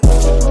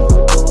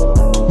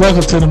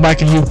Welcome to the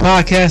Mike and You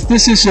podcast.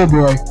 This is your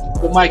boy,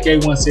 the Mike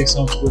A16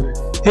 on Twitter.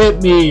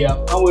 Hit me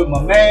up. I'm with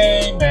my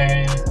main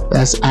man.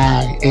 That's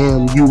I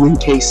am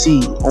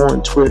UNKC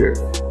on Twitter.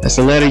 That's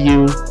the letter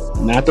U,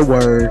 not the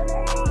word.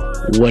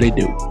 What it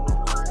do?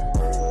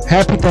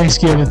 Happy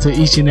Thanksgiving to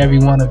each and every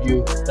one of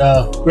you,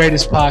 the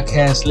greatest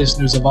podcast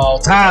listeners of all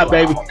time,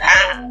 baby.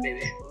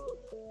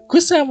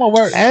 Quit saying my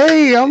word.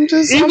 Hey, though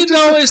it's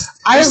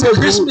the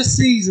Christmas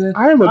season,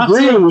 I'm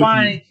agreeing with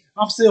you.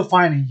 I'm still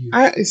finding you.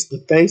 It's the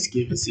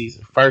Thanksgiving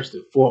season, first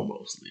and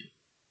foremost.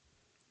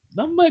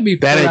 Don't make me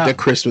that ain't the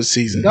Christmas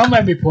season. Don't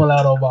make me pull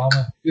out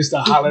Obama. It's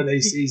the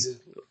holiday season.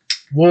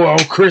 War on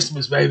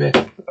Christmas, baby.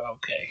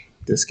 Okay,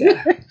 this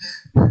guy.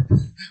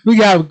 We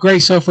got a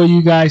great show for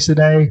you guys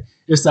today.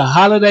 It's the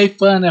holiday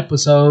fun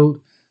episode,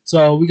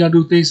 so we're going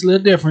to do things a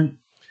little different.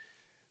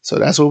 So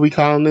that's what we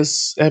calling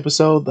this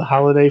episode, the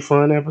holiday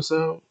fun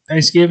episode?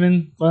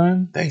 Thanksgiving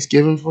fun?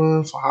 Thanksgiving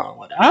fun for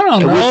holiday. I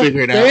don't know. We'll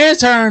figure it out. The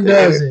intern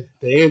does it.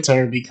 The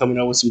intern be coming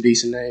up with some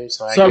decent names.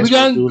 So we're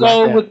going to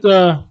go with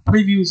the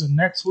previews of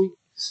next week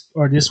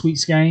or this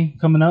week's game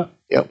coming up.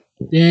 Yep.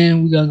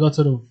 Then we're going to go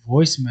to the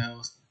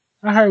voicemails.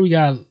 I heard we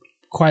got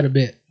quite a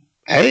bit.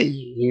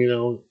 Hey,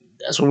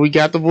 that's what we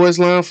got the voice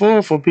line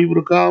for people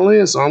to call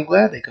in. So I'm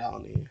glad they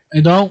called in.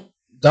 And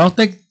don't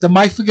think the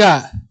mic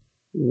forgot.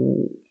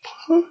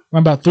 Huh?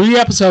 About 3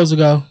 episodes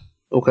ago.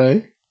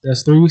 Okay.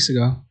 That's 3 weeks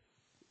ago.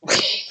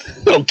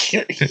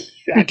 Okay.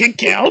 I can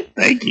count.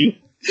 Thank you.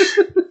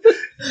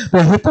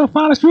 Well, hit that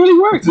phonics really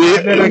works.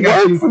 It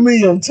worked for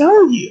me, I'm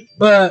telling you.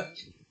 But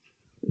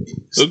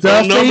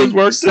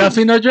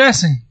stuffing or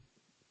dressing.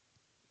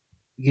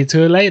 Get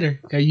to it later.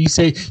 Okay, you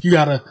said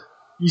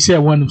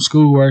one of them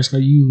school words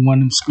because you one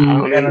of them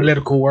school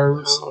analytical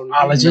words. I don't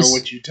know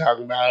what you're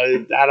talking about.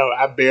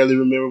 I barely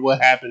remember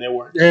what happened at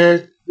work.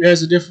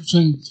 There's a difference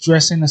between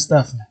dressing and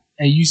stuffing,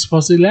 and you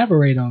supposed to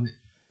elaborate on it.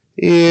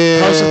 Yeah.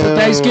 Closer to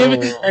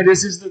Thanksgiving, and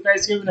this is the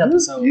Thanksgiving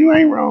episode. You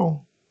ain't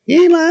wrong.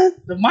 You ain't lying.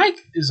 The mic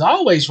is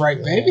always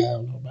right, baby. I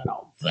don't know about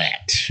all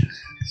that.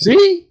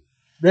 See?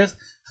 That's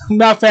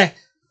matter of fact,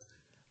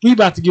 we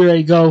about to get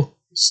ready to go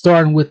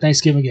starting with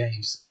Thanksgiving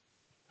games.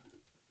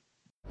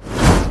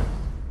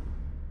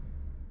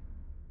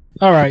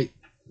 All right.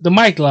 The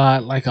mic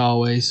lied, like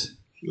always.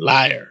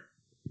 Liar.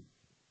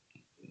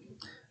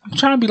 I'm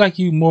trying to be like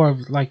you, more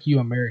of like you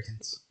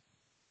Americans.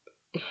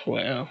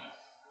 Well,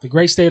 the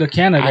great state of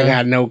Canada. I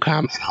got no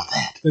comment on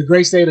that. The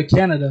great state of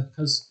Canada,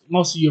 because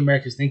most of you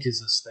Americans think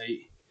it's a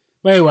state.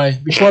 But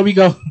anyway, before we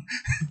go to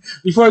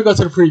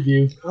the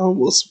preview, I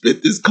almost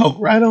spit this Coke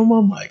right on my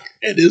mic,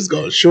 and it's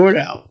going to short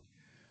out.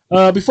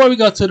 Before we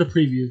go to the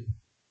preview,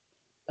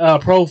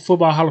 Pro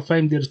Football Hall of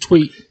Fame did a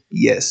tweet.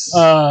 Yes.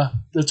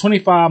 The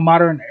 25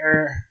 modern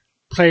era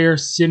player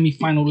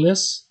semifinal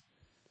list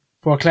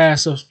for a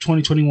class of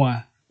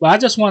 2021. But I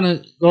just want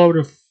to go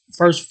over the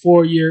first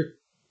 4 year.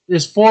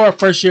 There's 4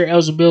 first year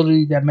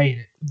eligibility that made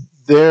it.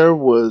 There's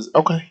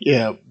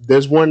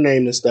one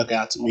name that stuck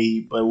out to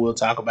me, but we'll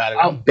talk about it.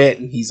 I'm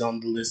betting he's on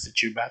the list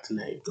that you're about to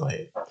name. Go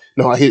ahead.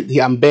 No,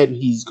 I'm betting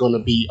he's going to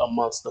be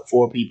amongst the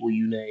 4 people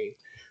you named.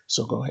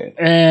 So go ahead.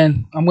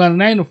 And I'm going to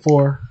name the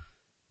 4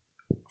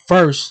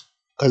 first.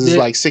 Because it's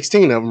like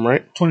 16 of them,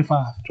 right?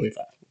 25.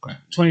 25. Okay.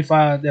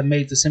 25 that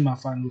made the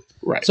semifinals.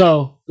 Right.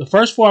 So the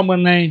first 4 I'm going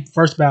to name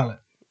first ballot.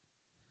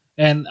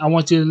 And I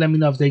want you to let me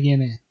know if they get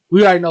in.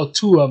 We already know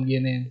 2 of them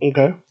getting in.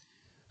 Okay.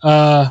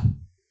 The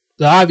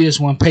obvious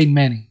one, Peyton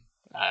Manning.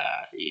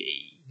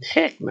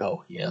 Heck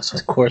no. Yes,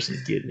 of course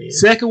he's getting in.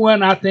 Second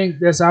one, I think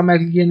that's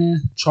automatically getting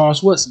in,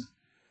 Charles Woodson.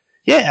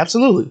 Yeah,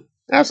 absolutely.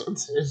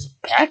 It's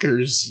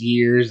Packers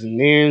years and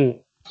then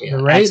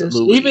the Raiders.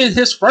 Absolutely. Even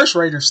his first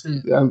Raiders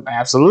stint.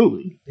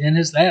 Absolutely. And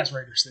his last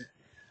Raiders stint.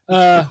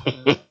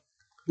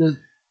 The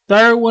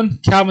third one,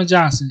 Calvin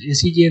Johnson.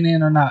 Is he getting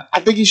in or not? I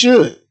think he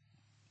should.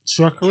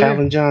 Short career.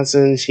 Calvin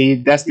Johnson,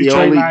 that's the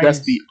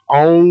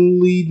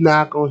only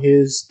knock on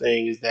his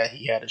thing is that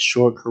he had a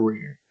short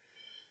career.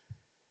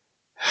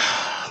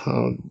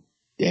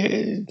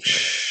 The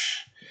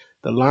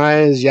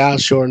Lions, y'all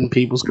shorten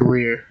people's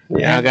career.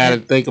 Y'all got to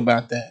think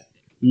about that.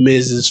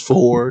 Mrs.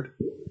 Ford.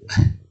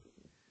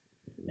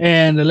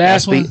 And the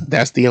last one.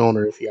 That's the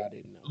owner, if y'all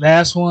didn't know.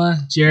 Last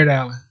one, Jared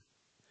Allen.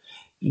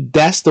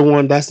 That's the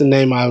one. That's the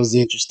name I was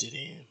interested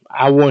in.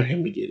 I want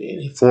him to get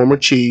in. A former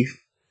Chief.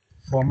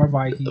 Former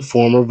Viking. The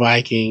former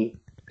Viking.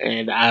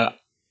 And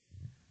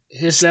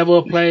his level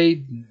of play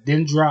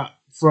didn't drop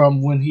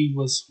from when he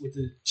was with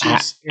the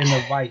Chiefs and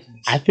the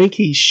Vikings. I think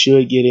he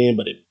should get in,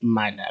 but it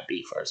might not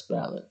be first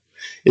ballot.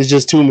 It's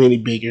just too many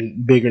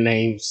bigger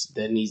names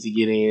that needs to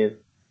get in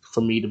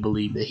for me to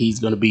believe that he's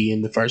going to be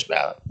in the first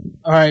ballot.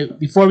 All right,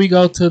 before we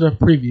go to the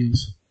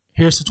previews,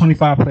 here's the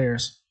 25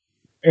 players.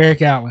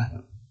 Eric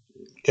Allen.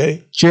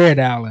 Okay. Jared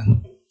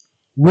Allen.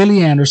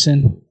 Willie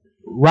Anderson.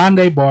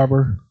 Rondé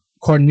Barber.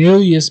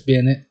 Cornelius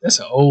Bennett. That's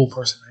an old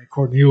person name.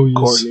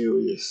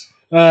 Cornelius.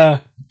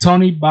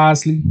 Tony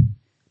Bosley.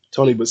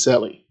 Tony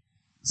Baselli.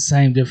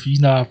 Same difference.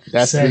 You know,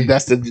 that's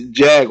the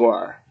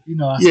Jaguar. You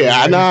know,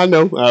 I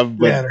know.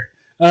 Better.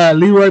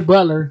 Leroy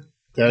Butler,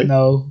 Okay.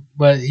 No,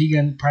 but he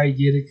can probably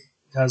get it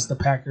because the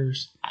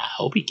Packers. I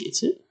hope he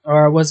gets it.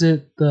 Or was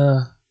it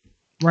the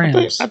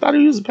Rams? I thought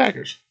he was the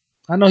Packers.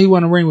 I know he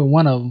won a ring with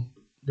one of them.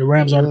 The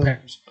Rams or the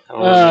Packers.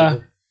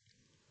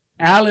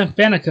 Alan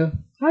Faneca.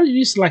 I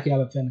used to like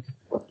Alan Faneca.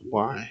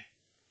 Why?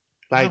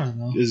 I don't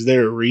know. Is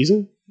there a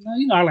reason?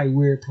 No, I like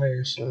weird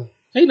players.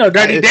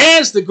 Dirty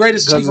Dan's the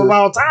greatest chief of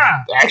all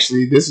time.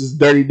 Actually, this is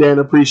Dirty Dan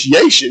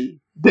Appreciation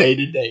Day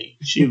today.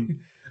 Shoot.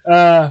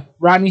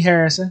 Rodney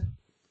Harrison.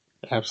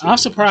 Absolutely. I'm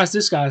surprised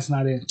this guy's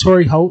not in.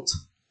 Torrey Holt.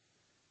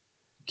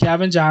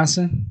 Calvin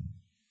Johnson.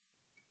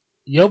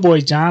 Your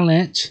boy John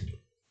Lynch.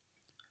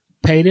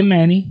 Peyton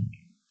Manning.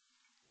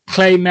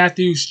 Clay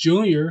Matthews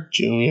Jr.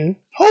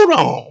 Hold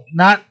on.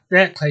 Not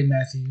that Clay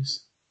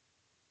Matthews.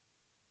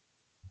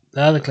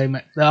 The other Clay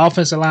Matthews. The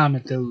offensive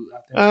lineman dude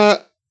out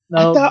there.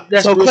 No,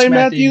 that's so Bruce Clay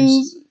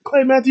Matthews.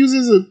 Clay Matthews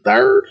is a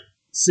third?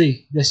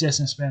 See, that's just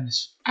in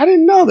Spanish. I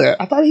didn't know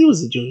that. I thought he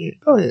was a junior.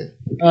 Go ahead.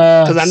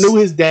 Because I knew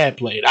his dad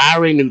played. I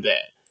already knew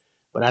that.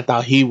 But I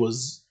thought he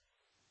was...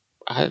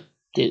 I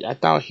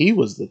thought he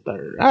was the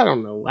third. I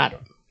don't know.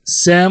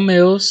 Sam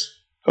Mills.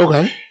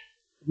 Okay.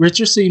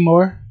 Richard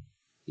Seymour.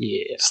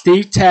 Yeah.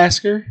 Steve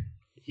Tasker.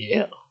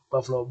 Yeah.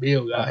 Buffalo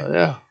Bill guy.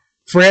 Yeah.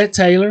 Fred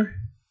Taylor.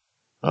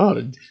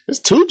 Oh, there's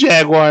 2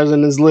 Jaguars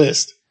in this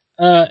list.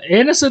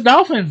 And it's a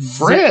Dolphin.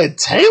 Fred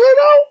Taylor,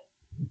 though?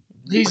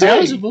 He's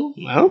eligible.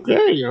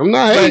 Okay. I'm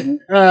not hating.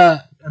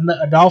 A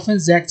Dolphin,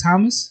 Zach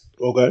Thomas.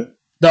 Okay.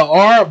 The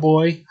R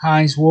boy,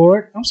 Hines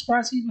Ward. I'm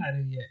surprised he's not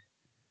in yet.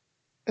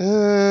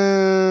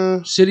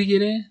 Should he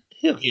get in?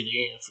 He'll get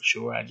in for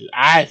sure.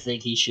 I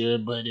think he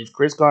should, but if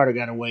Chris Carter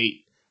got to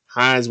wait,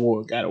 Hines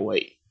Ward got to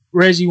wait.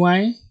 Reggie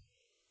Wayne?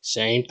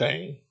 Same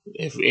thing.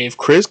 If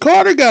Chris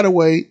Carter got to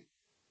wait,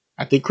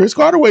 I think Chris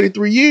Carter waited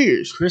 3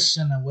 years. Chris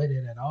shouldn't have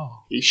waited at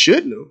all. He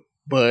shouldn't have.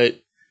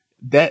 But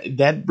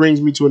that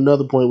brings me to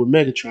another point with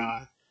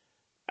Megatron,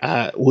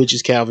 which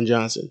is Calvin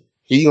Johnson.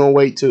 He gonna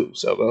wait too.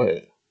 So go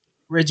ahead.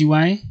 Reggie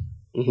Wayne.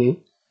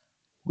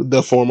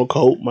 The former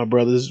Colt, one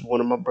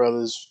of my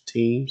brother's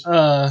teams,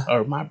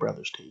 or my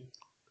brother's team.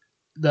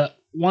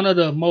 One of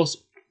the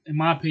most, in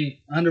my opinion,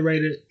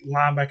 underrated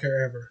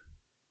linebacker ever,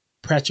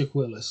 Patrick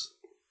Willis.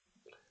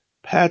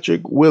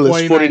 Patrick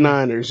Willis,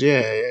 49ers.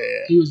 Yeah.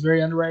 He was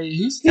very underrated.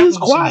 He was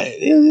quiet.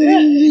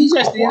 He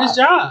just did his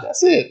job.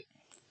 That's it.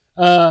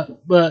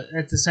 But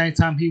at the same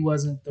time, he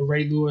wasn't the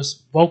Ray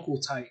Lewis vocal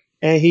type.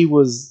 And he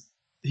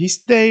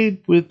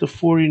stayed with the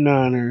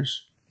 49ers.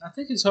 I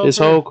think his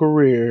whole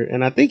career.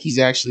 And I think he's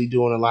actually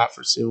doing a lot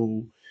for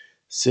civil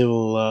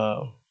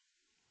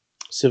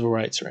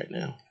rights right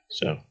now.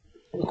 So,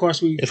 of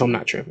course, if I'm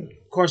not tripping.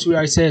 Of course, we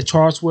already said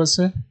Charles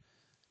Woodson,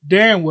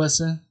 Darren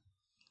Woodson,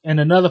 and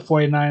another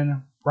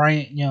 49er,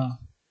 Bryant Young.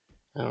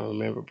 I don't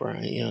remember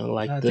Bryant Young.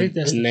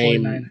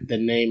 The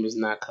name is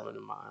not coming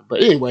to mind.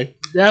 But anyway,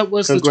 that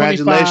was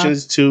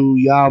congratulations to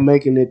y'all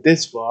making it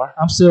this far.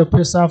 I'm still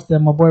pissed off that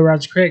my boy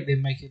Roger Craig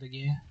didn't make it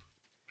again.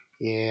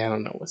 Yeah, I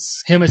don't know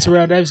what's him and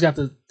Terrell Davis got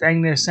the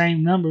dang near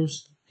same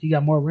numbers. He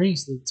got more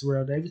rings than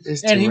Terrell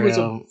Davis, he was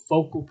a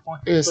focal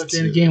point. But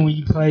then again, when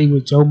you play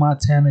with Joe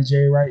Montana,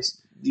 Jerry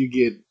Rice, you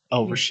get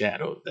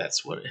overshadowed.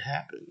 That's what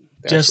happened.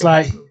 Just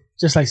like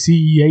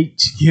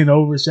CEH getting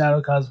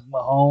overshadowed because of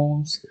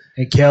Mahomes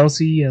and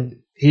Kelsey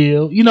and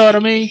Hill. You know what I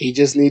mean? He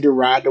just need to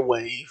ride the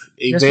wave.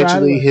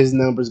 Eventually, his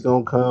number's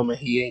gonna come, and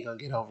he ain't gonna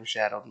get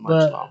overshadowed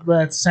much longer.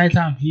 But at the same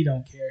time, he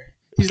don't care.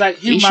 He's like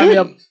he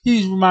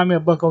remind me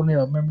of Buck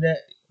O'Neil. Remember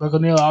that? Buck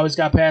O'Neil always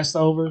got passed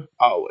over.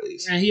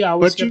 Always. And he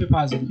always kept it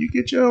positive. You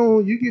get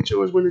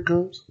yours when it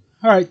comes.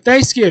 All right,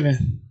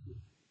 Thanksgiving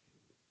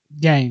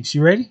games.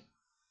 You ready?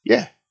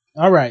 Yeah.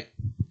 All right.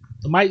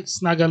 The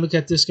Mike's not gonna look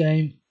at this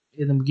game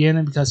in the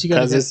beginning because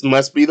this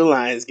must be the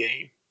Lions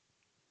game.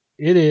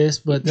 It is,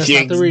 but that's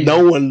not the reason.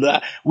 No one.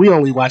 We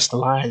only watch the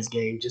Lions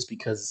game just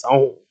because it's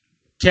on.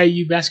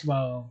 KU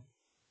basketball.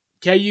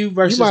 KU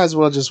versus. You might as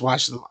well just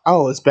watch the.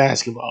 Oh, it's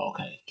basketball.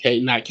 Okay,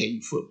 not KU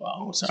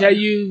football. I'm sorry.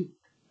 KU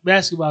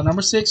basketball.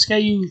 Number 6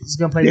 KU is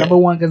gonna play number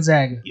 1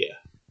 Gonzaga. Yeah.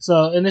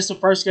 So, and it's the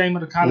first game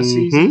of the college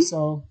season,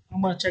 so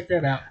I'm gonna check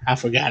that out. I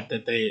forgot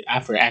that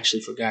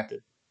actually forgot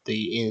that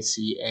the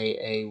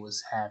NCAA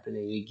was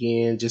happening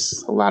again.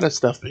 Just a lot of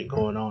stuff been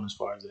going on as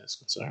far as that's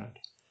concerned.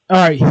 All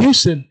right,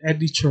 Houston at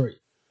Detroit.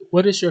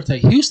 What is your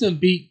take? Houston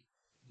beat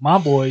my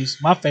boys,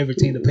 my favorite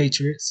team, the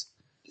Patriots.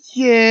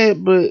 Yeah,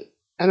 but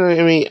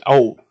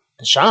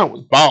Deshaun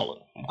was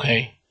balling.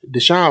 Okay,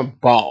 Deshaun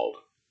balled.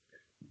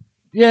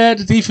 Yeah,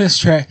 the defense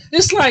track.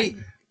 It's like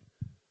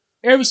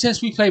ever since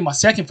we played my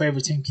second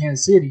favorite team,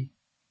 Kansas City,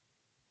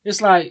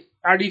 it's like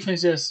our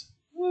defense just.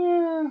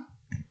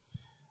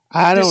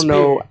 I don't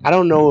know. I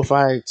don't know if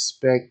I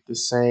expect the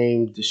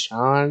same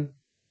Deshaun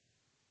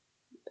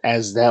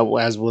as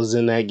was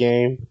in that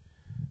game,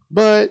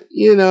 but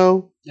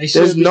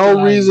there's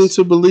no reason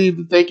to believe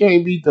that they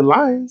can't beat the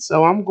Lions.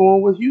 So I'm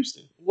going with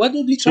Houston. What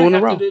do Detroit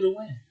have to do to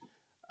win?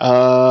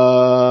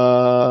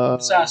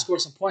 Besides score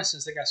some points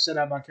since they got shut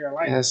out by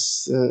Carolina.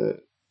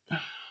 I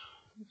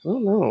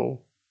don't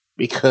know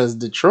because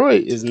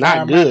Detroit is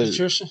not good.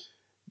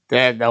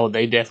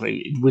 They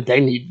definitely would.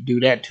 They need to do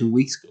that 2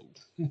 weeks ago.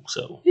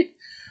 So,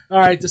 all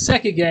right, the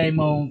second game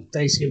on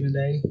Thanksgiving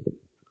Day,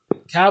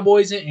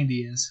 Cowboys and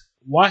Indians.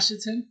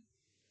 Washington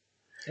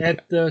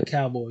at the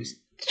Cowboys.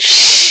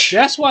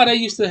 That's why they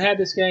used to have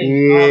this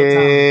game all the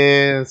time.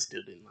 Yeah,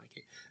 still didn't like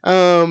it.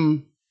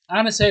 I'm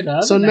gonna say the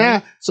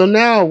other. So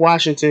now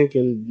Washington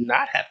can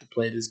not have to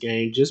play this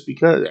game just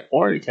because they're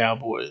already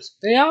Cowboys.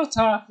 They all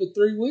tied for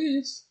 3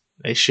 wins.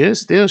 They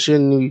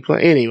shouldn't be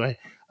playing anyway.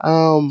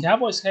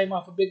 Cowboys came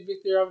off a big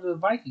victory over the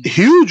Vikings.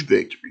 Huge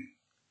victory,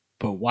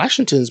 but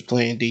Washington's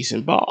playing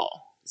decent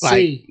ball.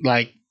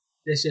 Like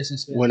that's just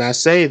inspiring. When I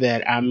say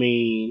that, I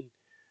mean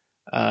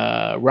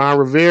Ron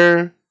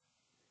Rivera.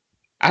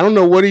 I don't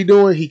know what he's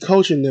doing. He's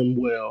coaching them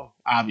well,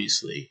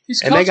 obviously,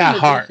 and they got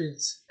heart.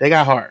 Defense. They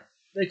got heart.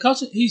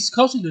 He's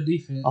coaching the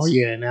defense. Oh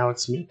yeah, and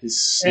Alex Smith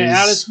is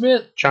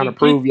trying to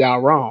prove y'all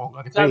wrong.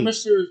 Like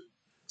Mr.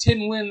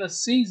 10 win a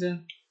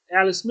season,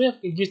 Alex Smith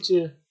can get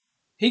you.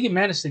 He can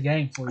manage the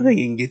game for you. I think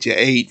he can get you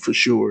 8 for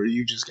sure.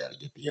 You just got to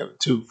get the other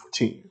 2 for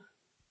 10.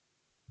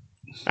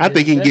 I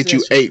think he can get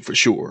you 8 for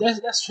sure.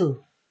 That's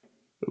true.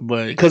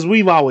 But because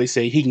we've always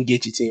said he can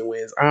get you 10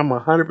 wins, I'm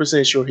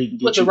 100% sure he can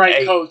get you 8. With the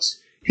right coach.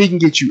 He can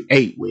get you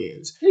 8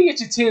 wins. He can get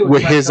you 10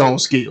 with his own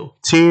skill.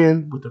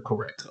 10 with the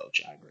correct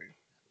coach. I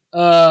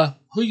agree.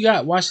 Who you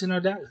got? Washington or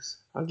Dallas?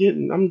 I'm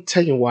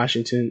taking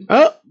Washington.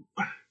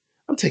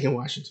 I'm taking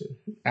Washington.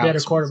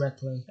 Better quarterback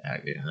play.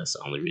 Yeah, that's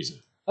the only reason.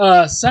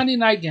 Sunday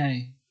night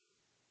game.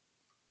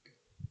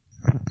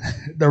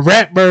 The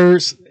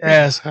Ratbirds,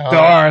 as the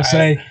R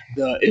say,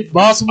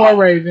 Baltimore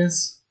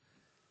Ravens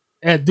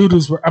at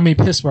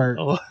Pittsburgh.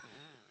 Oh.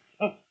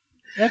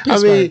 I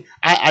mean,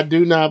 I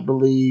do not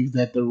believe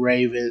that the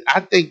Ravens. I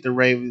think the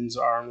Ravens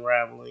are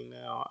unraveling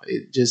now.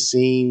 It just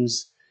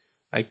seems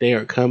like they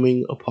are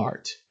coming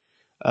apart.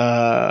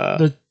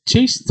 The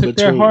Chiefs took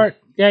their heart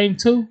game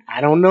too. I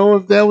don't know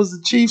if that was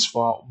the Chiefs'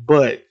 fault,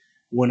 but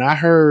when I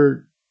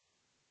heard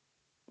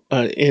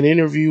an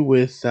interview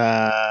with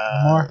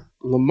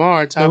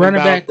Lamar talking the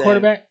running about back,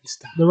 quarterback,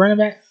 the running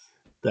back,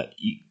 the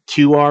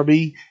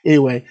QRB.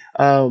 Anyway,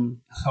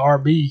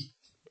 RB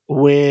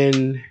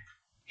when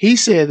he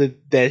said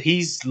that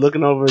he's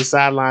looking over the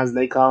sidelines and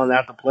they calling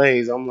out the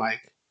plays, I'm like,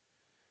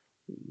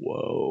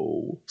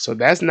 whoa. So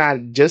that's not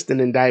just an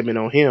indictment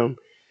on him.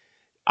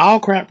 All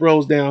crap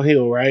rolls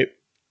downhill, right?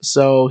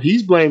 So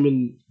fans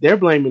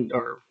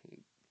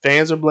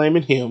are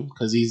blaming him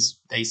because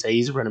they say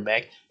he's a running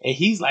back, and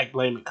he's like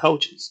blaming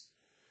coaches.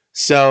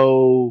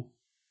 So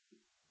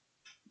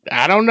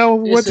I don't know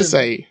what to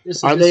say.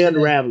 Are they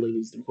unraveling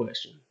is the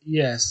question.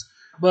 Yes.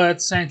 But at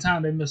the same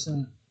time, they're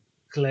missing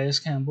Calais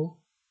Campbell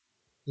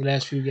the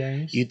last few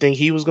games. You think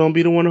he was going to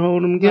be the one to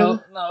hold them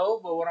together? No,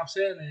 but what I'm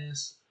saying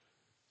is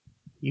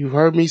you've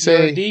heard me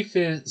say your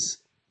defense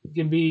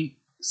can be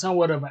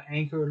somewhat of an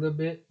anchor a little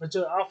bit, but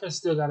your offense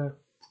still got to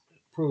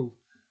prove.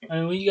 I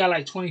mean, when you got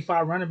like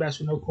 25 running backs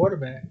with no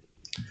quarterback.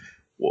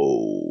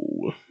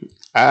 Whoa.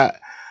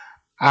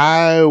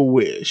 I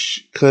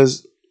wish,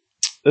 because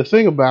the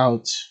thing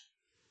about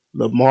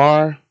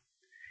Lamar,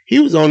 he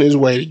was on his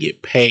way to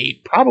get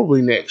paid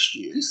probably next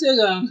year. He's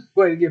still on his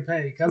way to get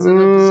paid because of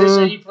the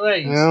position he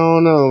plays. I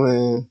don't know,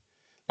 man.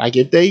 Like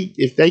if they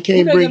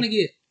can't who they gonna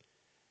get?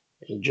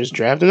 Just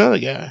draft another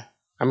guy.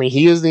 I mean,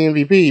 he is the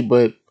MVP,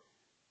 but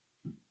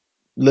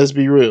let's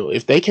be real.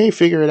 If they can't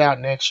figure it out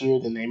next year,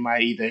 then they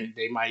might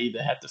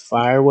either have to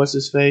fire what's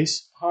his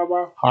face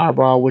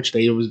Harbaugh, which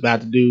they was about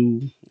to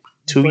do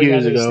 2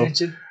 years ago,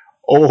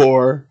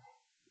 or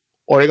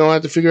they're gonna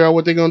have to figure out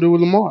what they're gonna do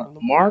with Lamar.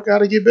 Lamar got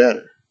to get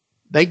better.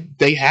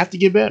 They have to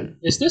get better.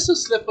 Is this a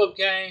slip-up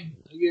game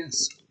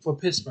for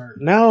Pittsburgh?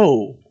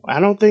 No, I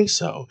don't think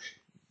so.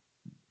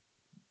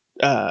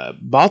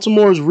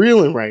 Baltimore's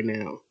reeling right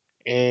now,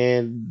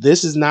 and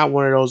this is not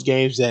one of those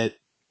games that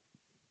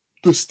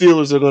the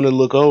Steelers are going to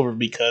look over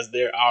because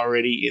they're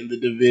already in the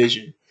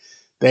division.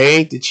 They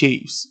ain't the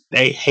Chiefs.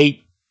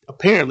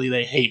 Apparently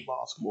they hate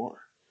Baltimore.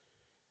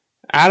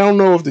 I don't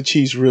know if the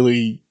Chiefs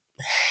really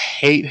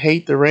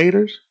hate the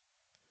Raiders.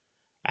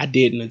 I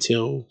didn't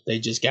until they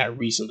just got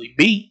recently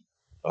beat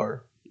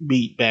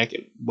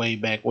way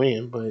back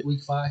when. But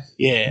week 5.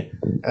 Yeah.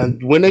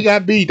 And when they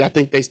got beat, I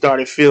think they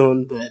started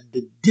feeling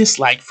the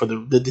dislike for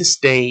the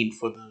disdain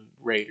for the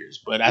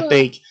Raiders. But I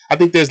think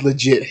there's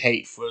legit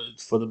hate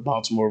for the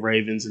Baltimore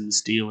Ravens and the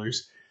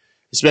Steelers,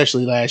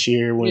 especially last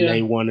year when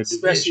they won a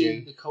division. Especially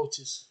the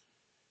coaches.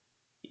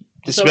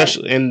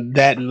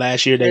 And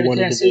last year they won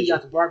a division. You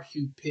got the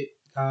barbecue pit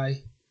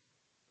guy.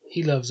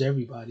 He loves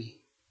everybody.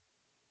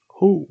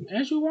 Who?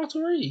 Andrew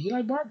Walter Reed. He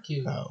like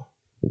barbecue. Oh.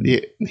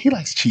 Yeah, he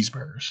likes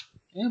cheeseburgers.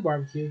 And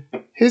barbecue.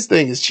 His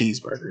thing is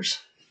cheeseburgers.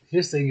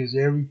 His thing is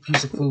every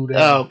piece of food.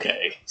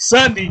 Okay.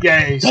 Sunday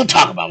games. Don't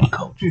talk about my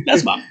coach.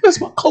 That's my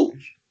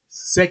coach.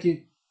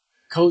 Second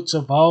coach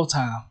of all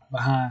time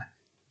behind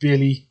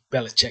Billy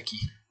Belichick.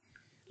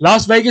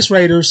 Las Vegas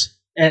Raiders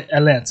at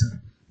Atlanta.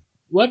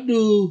 What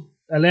do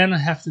Atlanta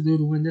have to do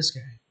to win this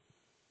game?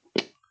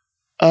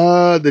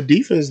 The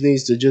defense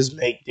needs to just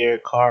make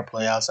Derek Carr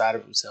play outside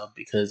of himself,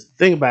 because the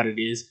thing about it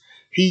is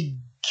he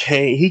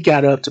he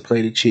got up to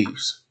play the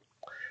Chiefs.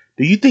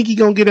 Do you think he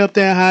gonna get up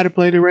that high to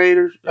play the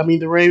Raiders? I mean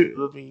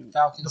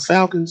Falcons. The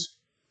Falcons.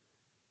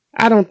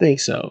 I don't think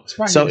so.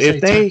 So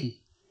if they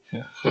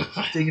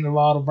thinking of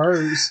all the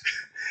birds,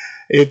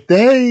 if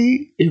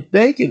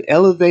they can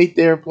elevate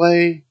their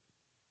play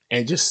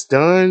and just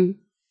stun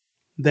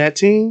that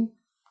team,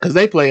 because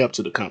they play up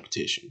to the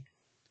competition,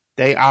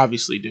 they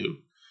obviously do,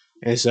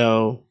 and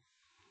so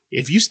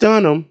if you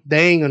stun them,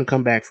 they ain't gonna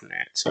come back from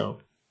that.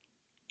 So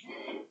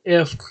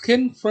if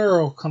Ken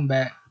Farrell come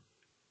back,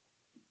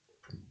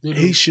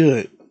 he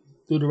should.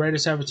 Do the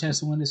Raiders have a chance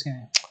to win this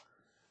game?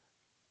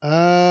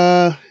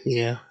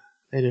 Yeah,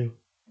 they do.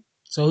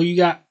 So who you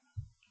got?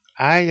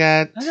 I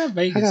got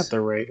Vegas. I got the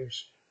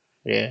Raiders.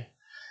 Yeah.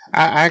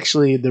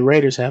 The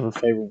Raiders have a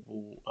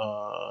favorable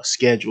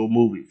schedule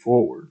moving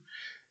forward,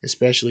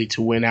 especially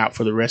to win out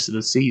for the rest of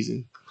the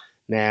season.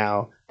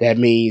 Now, that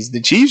means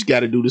the Chiefs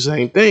got to do the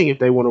same thing if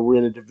they want to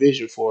win a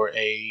division for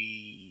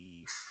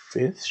a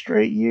 5th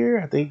straight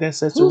year. I think that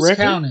sets a record. Who's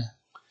counting?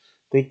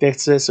 Think that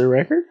sets a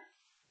record?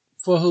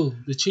 For who?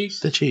 The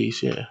Chiefs? The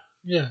Chiefs, yeah.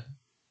 Yeah.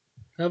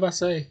 How about I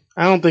say?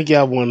 I don't think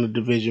y'all won the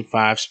Division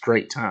 5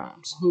 straight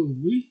times. Who?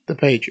 We? The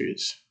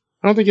Patriots.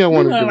 I don't think y'all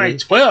won the Division. Like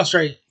 12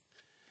 straight.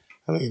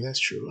 I mean, that's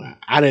true.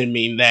 I didn't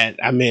mean that.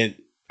 I meant,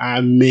 I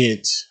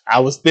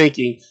was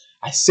thinking,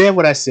 I said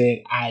what I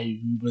said. I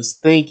was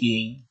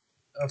thinking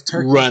of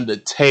Turkey. Run the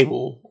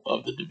table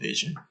of the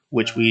division,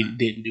 which we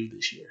didn't do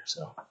this year.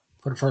 So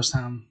for the first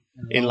time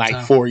in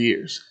like 4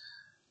 years.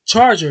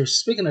 Chargers,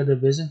 speaking of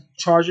division,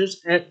 Chargers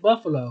at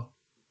Buffalo.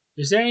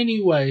 Is there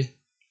any way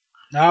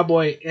our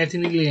boy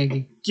Anthony Lynn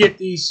can get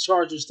these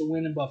Chargers to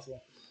win in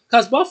Buffalo?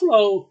 Because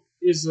Buffalo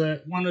is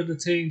one of the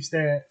teams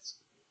that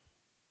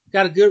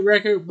got a good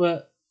record,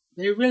 but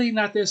they're really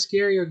not that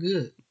scary or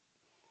good.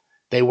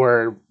 They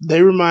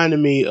reminded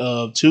me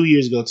of 2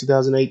 years ago,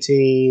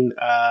 2018,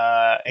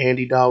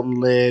 Andy Dalton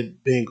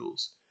led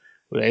Bengals.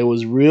 They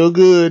was real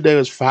good. They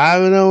was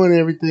 5-0 and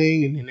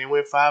everything, and then they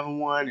went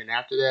 5-1, and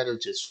after that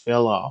it just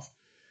fell off.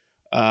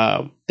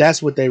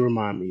 That's what they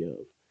remind me of.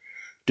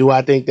 Do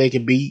I think they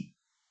can beat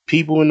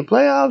people in the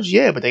playoffs?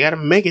 Yeah, but they got to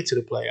make it to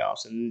the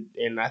playoffs,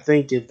 and I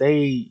think if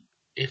they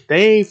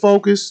ain't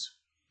focused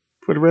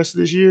for the rest of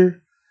this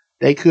year,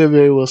 they could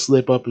very well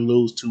slip up and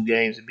lose 2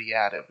 games and be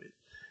out of it,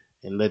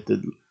 and let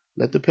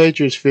the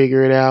Patriots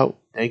figure it out.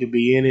 They could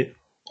be in it.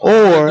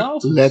 Or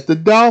let the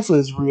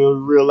Dolphins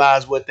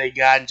realize what they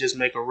got and just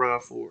make a run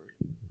for it.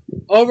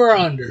 Over or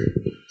under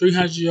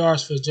 300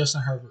 yards for Justin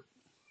Herbert.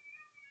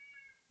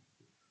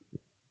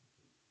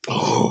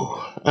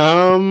 Who's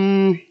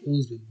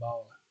been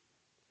balling?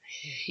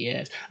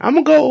 Yes, I'm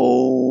gonna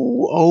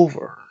go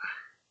over.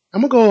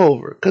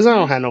 Because I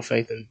don't have no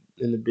faith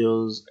in the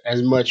Bills,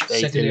 as much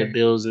faith in the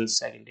Bills in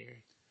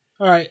secondary.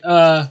 All right,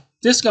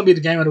 this is gonna be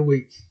the game of the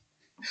week.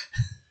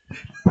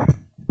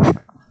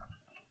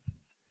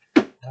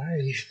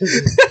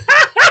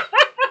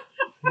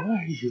 Why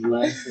are you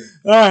laughing?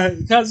 All right,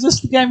 because this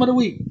is the game of the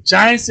week.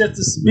 Giants at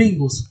the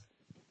Bengals.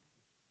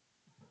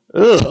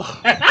 Ugh.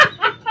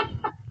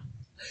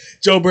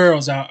 Joe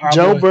Burrow's out.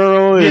 Joe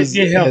Burrow has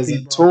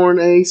a torn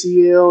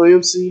ACL,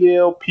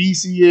 MCL,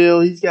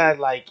 PCL. He's got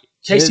like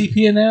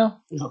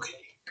KCP&L.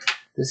 Okay,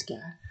 this guy.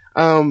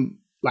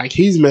 Like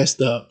he's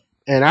messed up,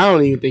 and I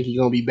don't even think he's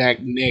gonna be back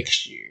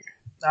next year.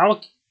 I would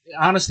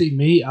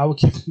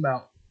keep him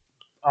out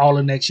all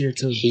of next year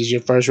too. He's your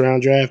first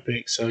round draft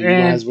pick, so you might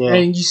as well.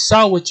 And you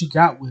saw what you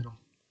got with him.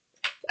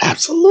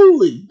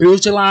 Absolutely.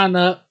 Build your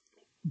lineup.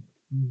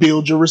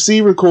 Build your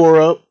receiver core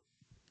up.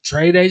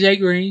 Trade AJ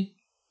Green.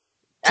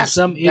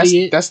 Some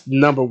idiot. That's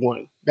number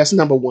one.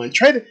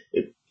 Trade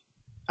it.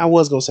 I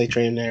was gonna say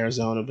trade him to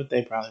Arizona, but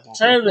they probably won't.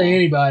 Trade him to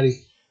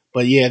anybody.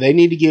 But yeah, they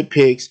need to get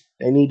picks.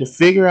 They need to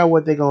figure out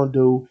what they're gonna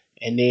do,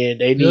 and then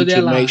they need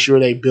to make sure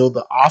they build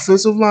the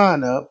offensive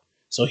line up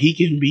so he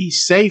can be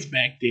safe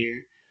back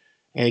there.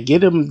 And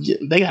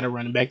they got a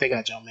running back. They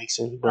got Joe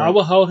Mixon. I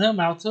will hold him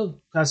out too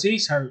because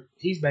he's hurt.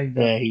 He's banged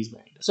up. Yeah, he's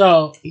banged up.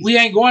 So we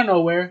ain't going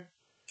nowhere.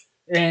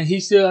 And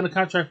he's still under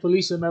contract for at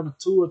least another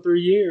 2 or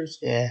 3 years.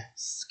 Yeah.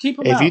 Keep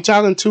him out. If you're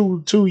talking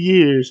two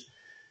years,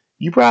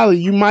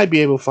 you might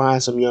be able to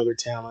find some younger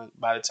talent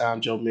by the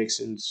time Joe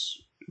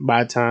Mixon's.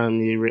 By the time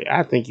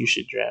I think you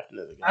should draft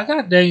another guy. I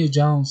got Daniel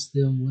Jones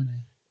still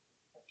winning.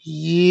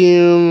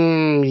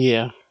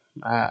 Yeah.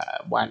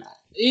 Why not?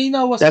 You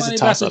know what's funny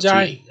about the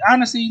Giants?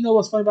 Honestly, you know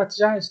what's funny about the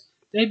Giants?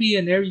 They be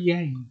in every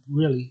game,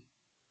 really.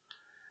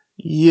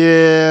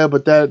 Yeah,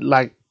 but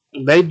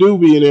they do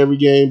be in every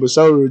game, but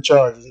so do the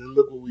Chargers. And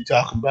look what we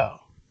talking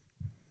about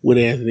with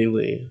Anthony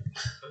Lynn,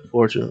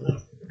 fortunately.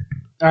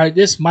 All right,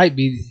 this might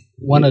be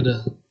one of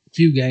the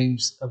few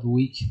games of the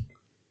week.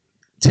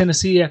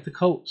 Tennessee at the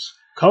Colts.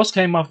 Colts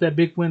came off that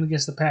big win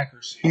against the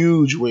Packers.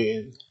 Huge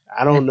win.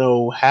 I don't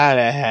know how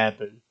that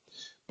happened,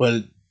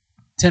 but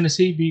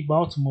Tennessee beat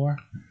Baltimore.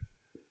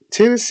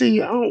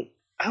 Tennessee, I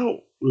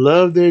don't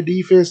love their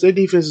defense. Their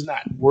defense is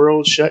not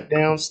world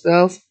shutdown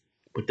stuff,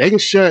 but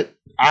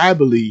I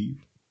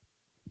believe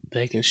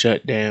they can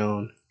shut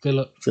down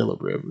Phillip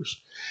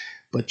Rivers.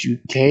 But you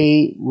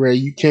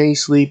can't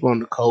sleep on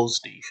the Colts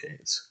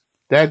defense.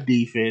 That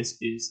defense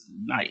is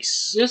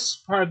nice. This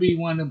probably be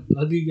one of the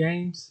ugly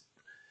games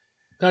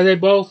because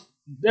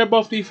they're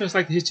both defense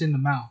like to hit you in the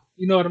mouth.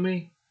 You know what I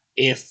mean?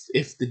 If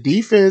the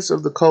defense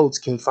of the Colts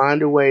can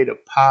find a way to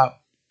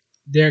pop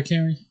Derrick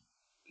Henry,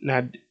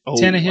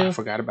 Tannehill. I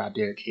forgot about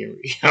Derrick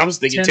Henry. I was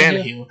thinking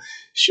Tannehill.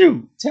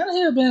 Shoot,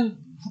 Tannehill been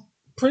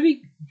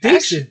pretty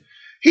decent.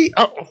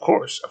 Of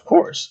course,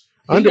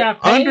 under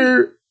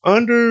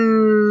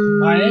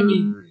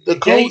Miami, the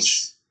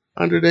coach,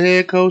 under the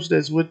head coach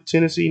that's with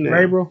Tennessee now.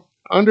 Vrabel.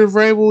 Under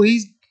Vrabel,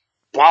 he's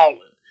balling.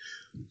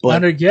 But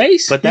under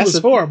Gase, but that's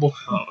horrible.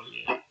 Oh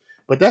yeah.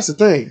 But that's the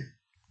thing.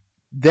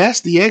 That's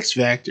the X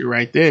factor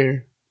right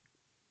there.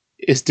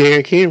 It's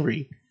Derrick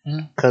Henry.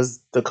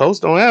 Because the Colts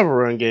don't have a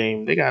run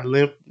game. They got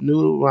Limp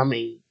Noodle. I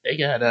mean, they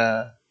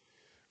got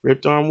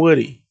Ripped Arm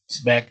Woody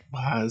back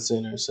behind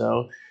center.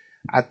 So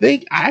I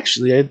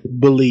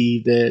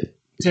believe that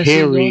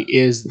Henry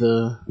is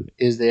the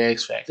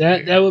X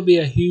factor. That would be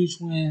a huge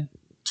win.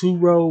 2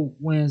 road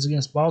wins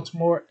against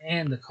Baltimore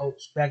and the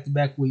Colts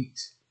back-to-back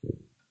weeks.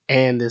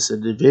 And it's a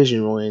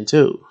division win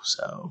too.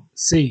 So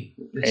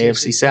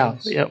AFC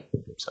South. Yep.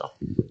 So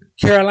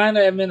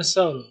Carolina at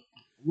Minnesota.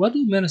 What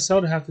do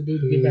Minnesota have to do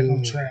to get back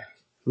on track?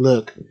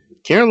 Look,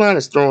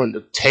 Carolina's throwing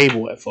the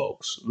table at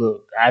folks.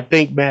 Look, I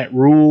think Matt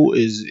Rule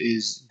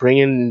is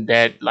bringing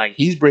that, like,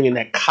 he's bringing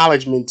that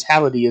college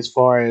mentality as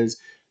far as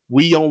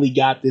we only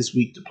got this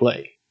week to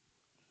play.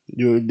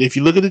 If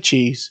you look at the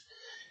Chiefs,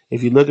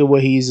 if you look at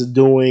what he's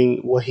doing,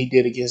 what he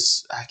did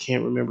against, I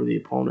can't remember the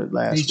opponent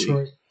last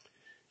Detroit. week.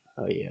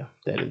 Oh yeah,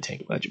 that didn't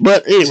take much.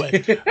 But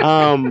anyway,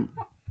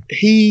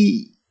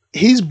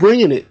 he's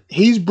bringing it.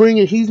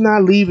 He's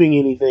not leaving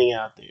anything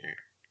out there.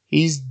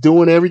 He's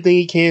doing everything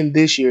he can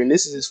this year, and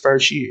this is his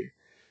first year.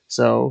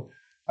 So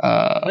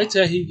wait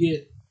till he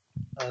get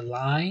a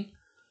line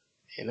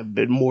and a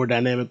bit more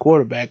dynamic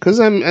quarterback. Because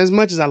as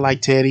much as I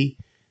like Teddy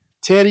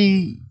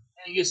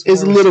is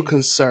a little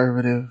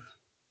conservative.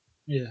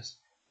 Yes,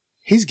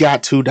 he's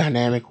got two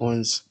dynamic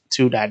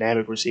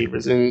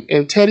receivers,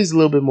 and Teddy's a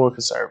little bit more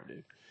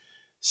conservative.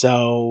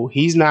 So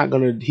he's not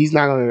gonna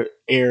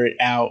air it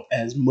out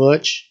as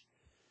much.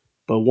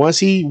 But once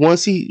he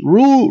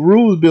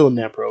Rule is building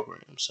that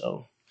program,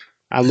 so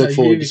I look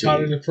forward to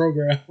seeing the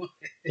program.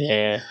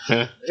 Yeah,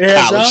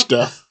 college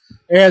stuff.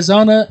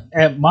 Arizona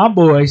at my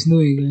boys, New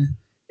England.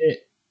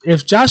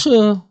 If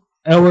Joshua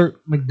Elward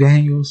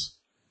McDaniels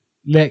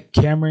let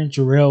Cameron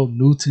Jarrell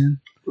Newton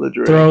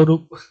throw the,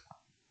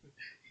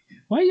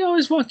 why you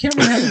always want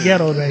Cameron to have a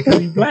ghetto day? Because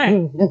he's black.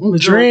 The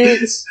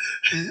dreads,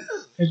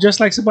 and just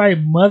like somebody's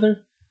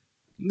mother,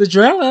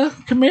 Ladrella,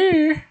 come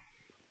here.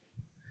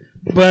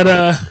 But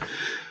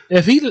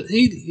if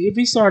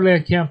he started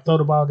letting Cam throw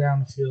the ball down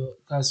the field,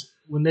 because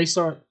when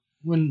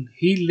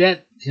he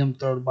let him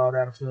throw the ball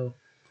down the field,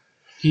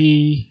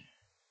 he'd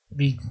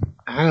be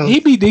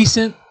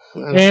decent,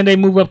 and they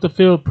move up the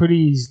field pretty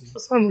easily. For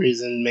some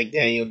reason,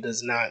 McDaniels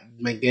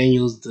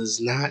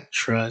does not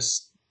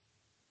trust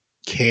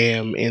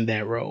Cam in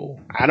that role.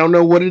 I don't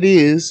know what it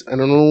is. I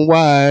don't know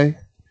why,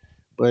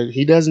 but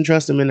he doesn't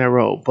trust him in that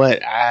role.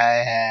 But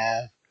I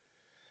have.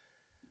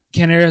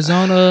 Can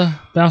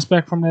Arizona bounce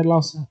back from that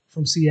loss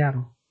from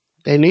Seattle?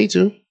 They need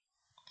to.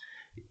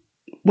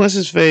 What's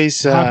his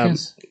face?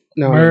 Hopkins?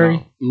 Murray.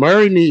 No.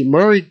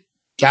 Murray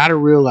got to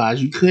realize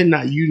you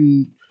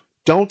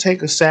don't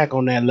take a sack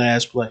on that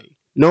last play.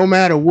 No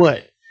matter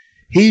what.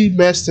 He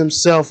messed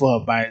himself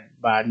up by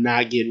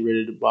not getting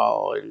rid of the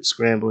ball and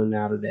scrambling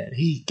out of that.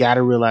 He got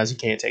to realize he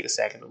can't take a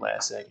sack in the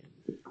last second.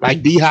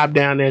 Like D-Hop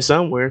down there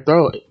somewhere,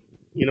 throw it.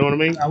 You know what I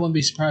mean? I wouldn't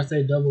be surprised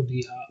if they double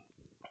D-Hop.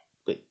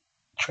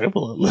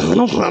 Triple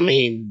him. I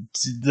mean,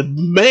 the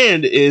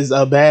man is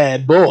a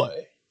bad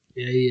boy.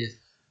 Yeah, he is.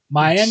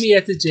 Miami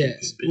at the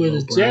Jets. Will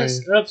the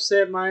Jets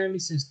upset Miami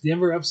since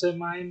Denver upset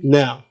Miami?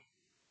 No.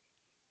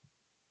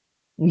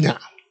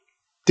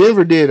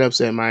 Denver did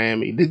upset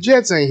Miami. The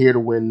Jets ain't here to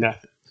win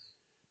nothing.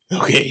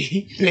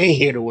 Okay? They ain't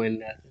here to win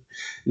nothing.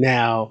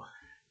 Now,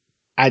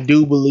 I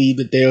do believe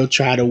that they'll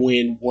try to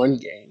win one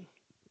game.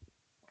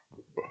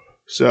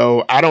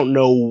 So, I don't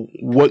know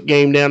what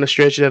game down the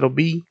stretch that'll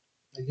be.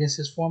 Against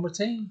his former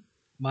team,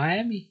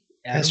 Miami.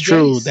 That's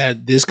true.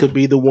 That this could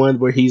be the one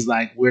where he's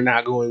like, we're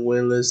not going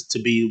winless, to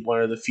be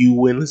one of the few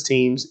winless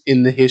teams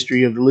in the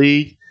history of the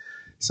league.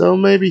 So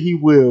maybe he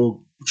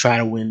will try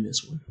to win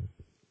this one.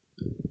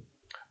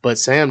 But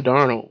Sam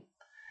Darnold,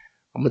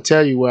 I'm going to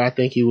tell you where I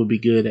think he would be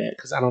good at,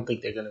 because I don't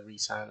think they're going to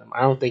re-sign him.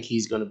 I don't think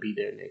he's going to be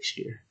there next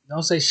year.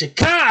 Don't say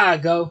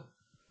Chicago.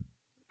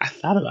 I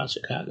thought about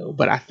Chicago,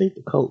 but I think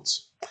the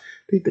Colts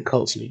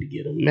need to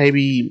get him.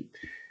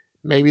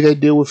 Maybe they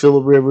deal with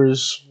Phillip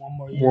Rivers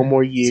one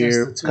more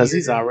year because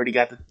he's already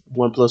got the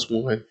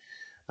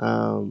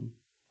 1+1.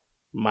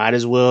 Might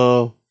as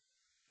well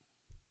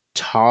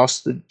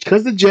toss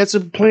because the Jets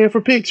are playing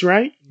for picks,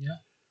 right? Yeah.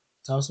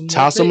 Toss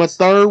him a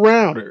third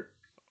rounder.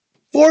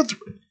 Fourth,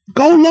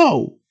 go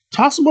low.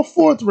 Toss him a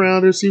fourth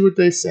rounder, see what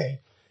they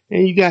say.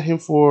 And you got him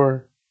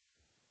for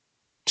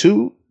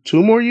two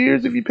 2 more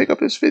years if you pick up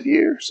his 5th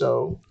year.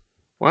 So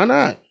why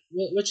not?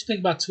 What you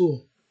think about Tua?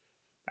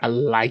 I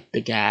like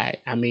the guy.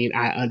 I mean,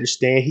 I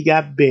understand he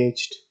got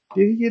benched.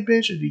 Did he get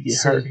benched or did he get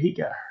hurt? He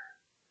got hurt.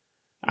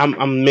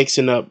 I'm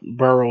mixing up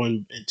Burrow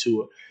and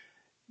Tua.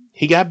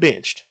 He got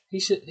benched. They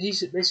shouldn't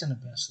have benched him.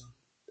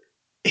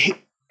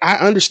 I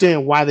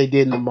understand why they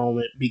did in the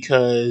moment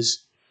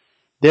because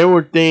there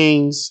are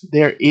things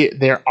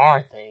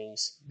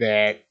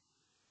that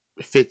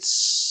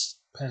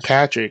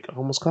Fitzpatrick, I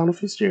almost called him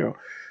Fitzgerald.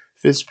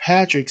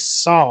 Fitzpatrick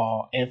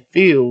saw and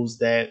feels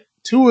that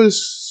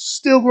Tua's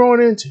still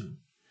growing into.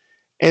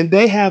 And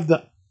they have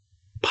the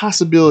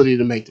possibility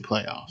to make the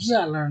playoffs. You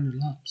gotta learn the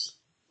lumps.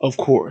 Of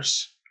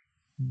course.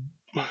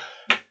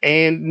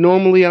 And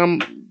normally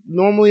I'm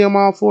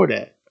all for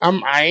that.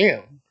 I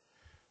am.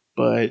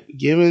 But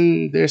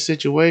given their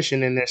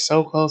situation and they're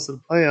so close to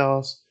the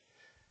playoffs,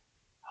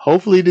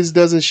 hopefully this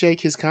doesn't shake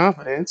his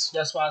confidence.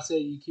 That's why I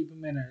said you keep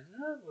him in there.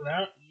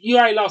 You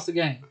already lost the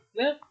game.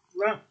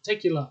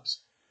 Take your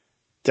lumps.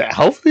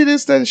 Hopefully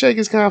this doesn't shake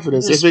his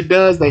confidence. If it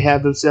does, they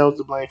have themselves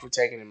to blame for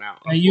taking him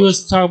out. And you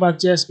was talking about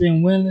Jets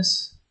being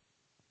winless.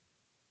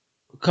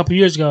 A couple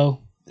years ago,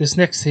 this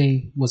next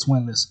team was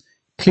winless.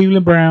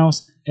 Cleveland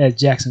Browns at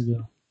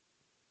Jacksonville.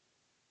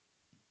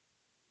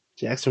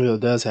 Jacksonville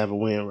does have a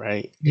win,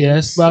 right?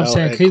 Yes, but I'm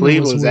saying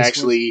Cleveland's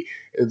actually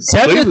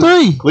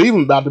 7-3.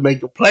 Cleveland about to make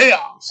the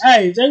playoffs.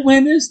 Hey, if they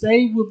win this,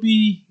 they will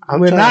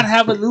not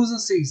have a losing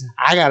season.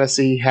 I gotta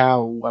see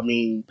how.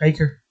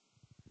 Baker.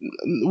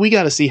 We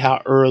got to see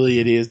how early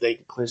it is they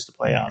can clinch the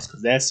playoffs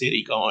because that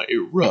city going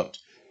to erupt.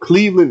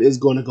 Cleveland is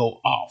going to go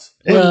off,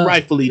 and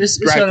rightfully it's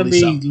going to be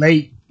so.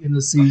 Late in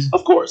the season.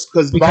 Of course,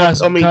 because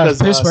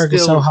Pittsburgh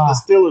is so high.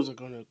 The Steelers are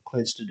going to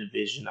clinch the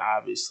division,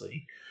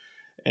 obviously,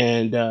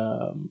 and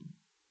they're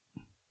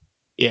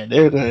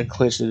going to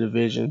clinch the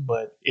division.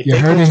 But if you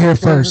heard it here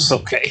first,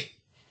 okay.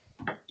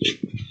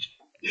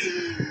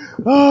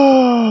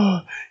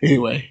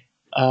 Anyway,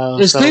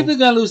 is Cleveland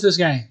going to lose this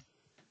game?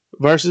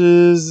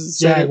 Versus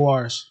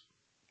Jaguars.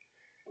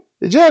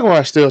 The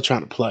Jaguars still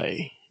trying to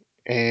play,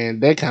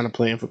 and they're kind of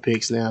playing for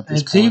picks now. At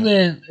this and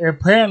Cleveland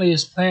apparently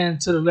is playing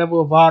to the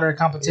level of all their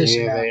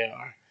competition. Yeah, now. they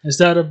are.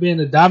 Instead of being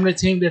the dominant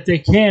team that they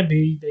can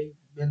be, they've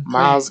been.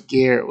 Myles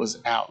Garrett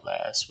was out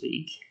last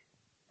week.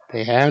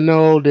 They have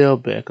no Odell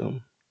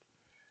Beckham.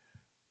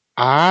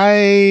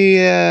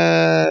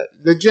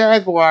 The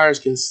Jaguars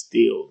can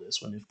steal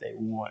this one if they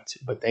want to,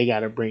 but they got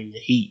to bring the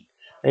heat.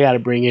 They got to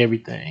bring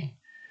everything.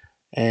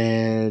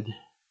 And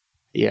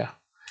yeah,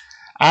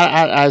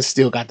 I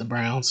still got the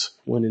Browns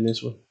winning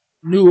this one.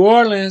 New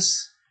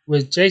Orleans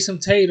with Jason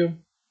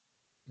Tatum.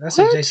 That's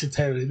what? Jason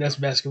Tatum. That's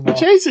basketball.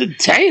 Jason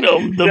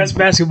Tatum. That's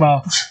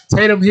basketball.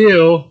 Tatum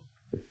Hill.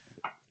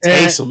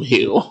 Taysom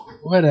Hill.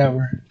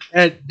 Whatever.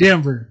 At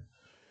Denver.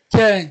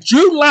 Can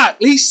Drew Lock,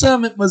 Lee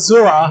Summit,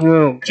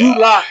 Missouri, Drew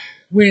Lock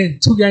win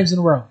 2 games in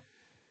a row?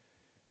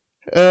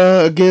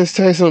 Against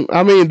Taysom.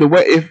 I mean, the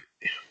way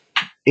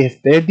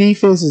if their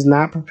defense is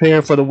not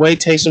prepared for the way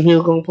Taysom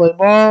Hill gonna play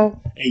ball,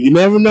 and you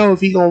never know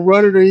if he gonna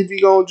run it or if he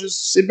gonna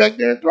just sit back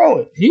there and throw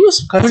it. He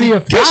was pretty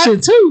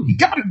efficient too. He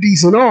got a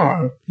decent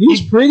arm. He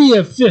was pretty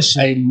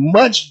efficient. A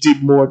much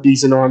more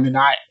decent arm than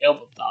I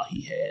ever thought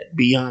he had.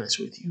 Be honest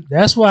with you.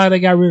 That's why they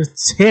got rid of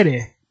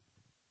Teddy.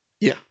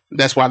 Yeah,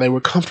 that's why they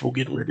were comfortable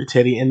getting rid of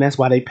Teddy, and that's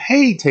why they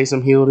paid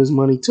Taysom Hill this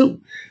money too.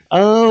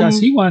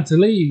 Because he wanted to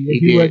leave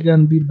if he wasn't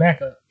gonna be the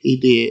backup. He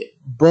did,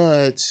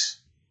 but.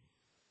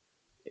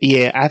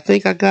 Yeah, I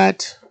think I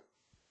got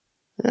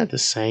the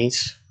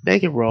Saints. They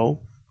can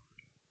roll.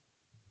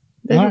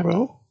 They can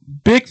roll.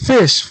 Big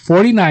Fish,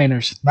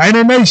 49ers,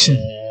 Niner Nation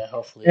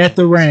at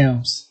the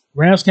Rams.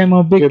 Rams came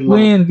on big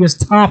win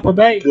against Tampa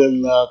Bay. Good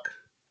luck.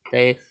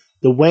 The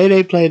way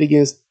they played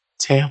against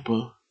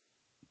Tampa.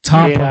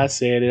 Yeah, I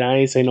said it. I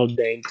ain't say no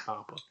dang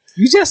Tampa.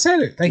 You just said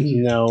it. Thank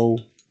you. No.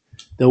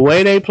 The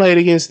way they played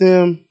against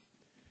them,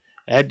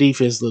 that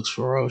defense looks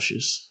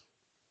ferocious.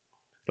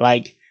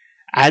 Like,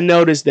 I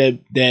noticed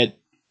that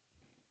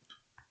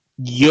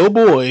your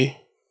boy,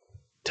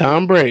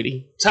 Tom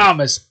Brady.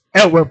 Thomas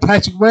Edward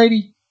Patrick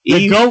Brady.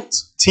 The GOAT.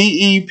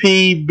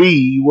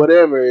 TEPB,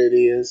 whatever it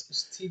is.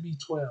 It's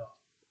TB12.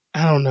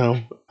 I don't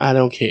know. I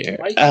don't care.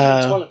 Why you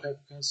calling toilet paper?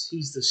 Because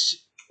he's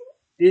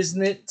the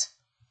isn't it?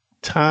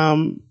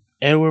 Tom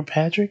Edward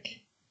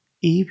Patrick?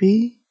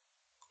 EP?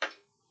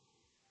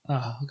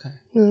 Oh, okay.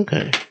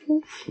 Okay.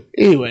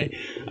 Anyway,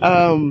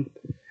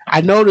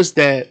 I noticed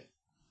that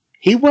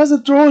he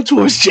wasn't throwing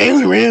towards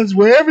Jalen Ramsey.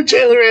 Wherever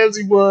Jalen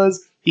Ramsey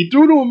was, he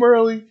threw to him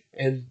early,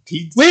 and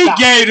we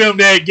gave him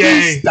that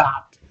game. He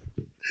stopped.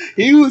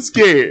 He was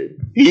scared.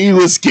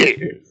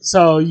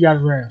 So you got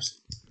the Rams.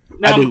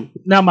 Now, I do.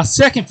 Now, my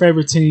second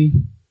favorite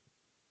team,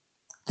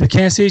 the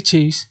Kansas City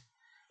Chiefs,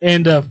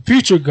 and the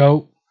future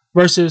GOAT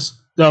versus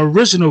the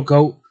original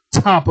GOAT,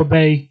 Tampa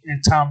Bay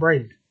and Tom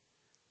Brady.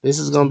 This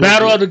is gonna be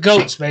Battle of the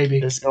GOATs, baby.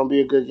 This is gonna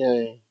be a good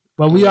game.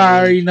 But we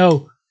already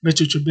know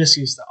Mitchell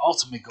Trubisky is the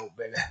ultimate GOAT,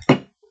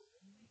 baby.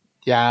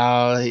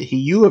 Yeah,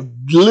 you have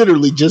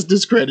literally just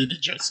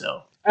discredited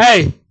yourself.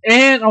 Hey,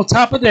 and on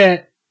top of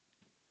that,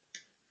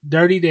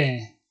 Dirty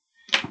Dan.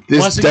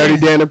 This Dirty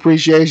Dan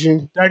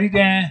appreciation. Dirty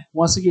Dan,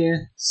 once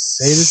again,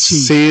 say the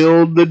Chiefs.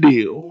 Sealed the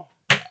deal.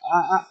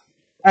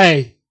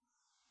 Hey,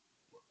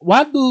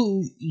 why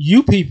do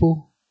you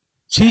people,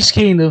 Chiefs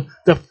Kingdom,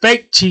 the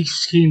fake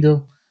Chiefs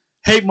Kingdom,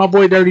 hate my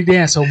boy Dirty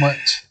Dan so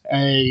much?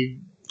 Hey,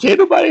 can't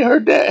nobody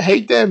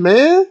hate that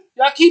man?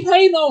 Y'all keep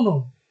hating on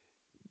him.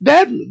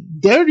 That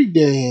Dirty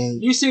Dan.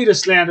 You see the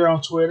slander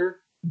on Twitter.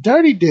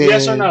 Dirty Dan.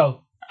 Yes or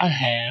no? I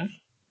have.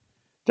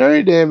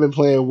 Dirty Dan been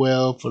playing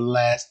well for the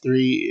last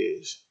 3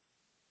 years.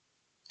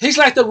 He's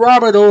like the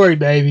Robert Horry,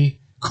 baby.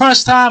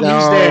 Crunch time,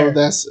 he's there.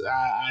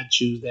 I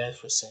choose that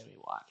for Sammy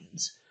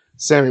Watkins.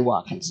 Sammy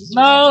Watkins is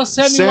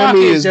Sammy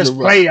Watkins is just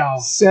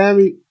playoffs.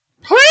 Sammy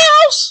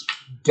playoffs?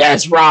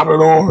 That's Robert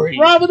Horry.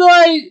 Robert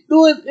Horry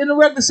do it in the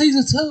regular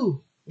season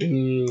too.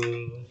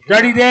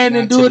 Dirty Dan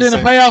didn't do it in the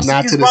playoffs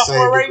against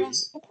Buffalo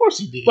Ravens. Of course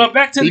he did. But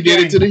back to the game.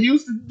 He did it to the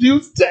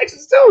Houston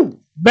Texans too.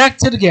 Back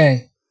to the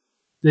game.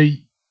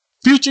 The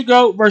future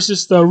GOAT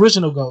versus the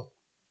original GOAT.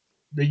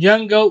 The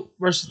young GOAT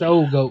versus the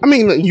old GOAT. I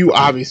mean, you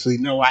obviously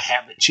know I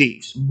have the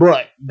Chiefs,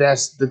 but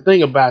that's the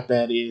thing about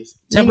that is,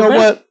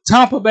 what?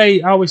 Tampa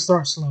Bay always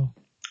starts slow.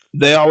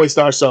 They always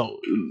start slow.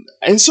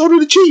 And so do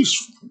the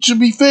Chiefs, to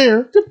be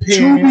fair.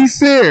 Depends.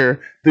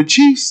 The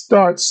Chiefs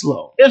start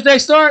slow. If they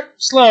start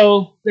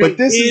slow, they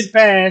end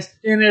fast.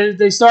 And if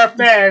they start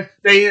fast,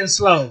 they end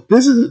slow.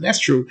 That's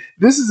true.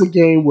 This is a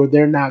game where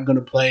they're not going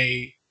to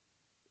play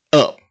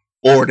up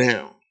or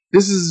down.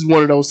 This is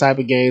one of those type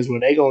of games where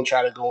they're going to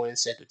try to go in and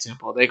set the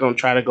tempo. They're going to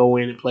try to go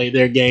in and play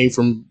their game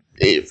from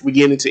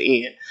beginning to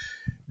end.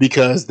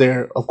 Because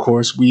of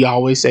course, we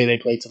always say they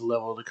play to the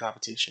level of the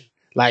competition.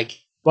 Like,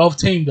 both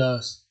team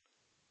does.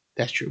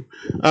 That's true.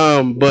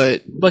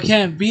 But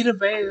can Vita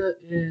Vea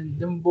and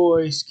them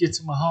boys get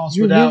to Mahomes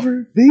without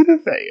Vita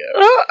Vea?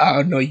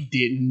 Oh no, you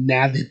didn't.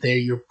 Now that they're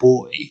your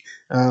boy,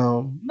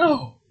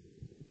 no.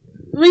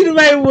 Vita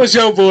Vea was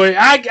your boy.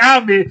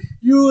 I mean,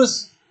 you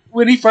was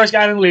when he first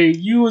got in the league.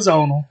 You was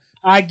on him.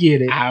 I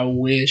get it. I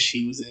wish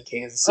he was in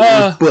Kansas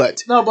City, but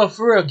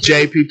for real,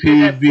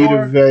 JPP,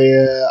 Vita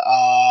Vea,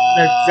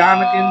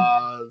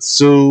 Donegan,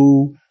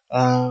 Sue.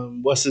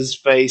 What's his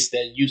face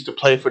that used to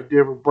play for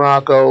Denver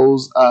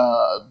Broncos?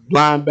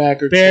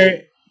 Linebacker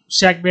Barrett,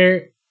 Shaq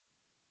Barrett.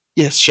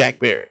 Yes, Shaq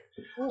Barrett.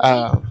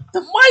 The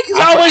mic is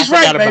always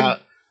right, baby.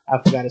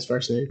 I forgot his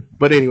first name,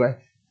 but anyway,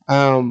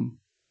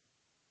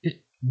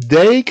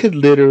 they could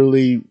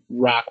literally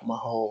rock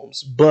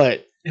Mahomes,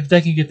 but if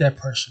they can get that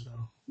pressure,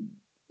 though,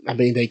 I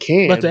mean they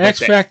can. But the X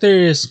factor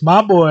is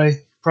my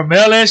boy from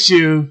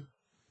LSU,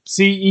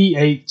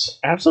 CEH.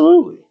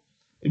 Absolutely,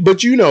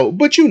 but you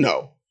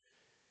know.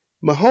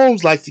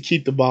 Mahomes likes to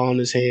keep the ball in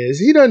his hands.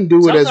 He doesn't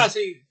do it Sometimes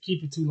he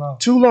keep it too long.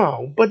 Too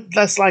long, but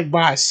that's like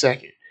by a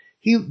second.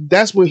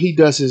 That's when he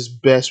does his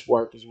best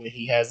work is when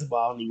he has the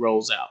ball and he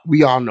rolls out.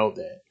 We all know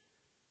that.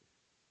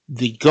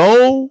 The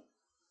goal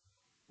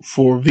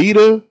for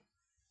Vita,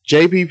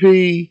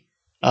 JPP,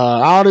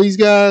 all these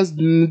guys,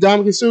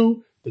 Ndamukong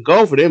Suh, the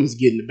goal for them is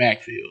getting the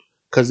backfield.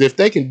 Because if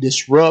they can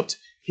disrupt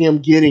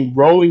him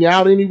rolling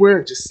out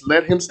anywhere, just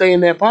let him stay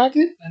in that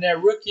pocket. And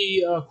that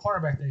rookie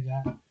cornerback they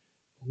got.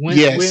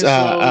 Winfrey.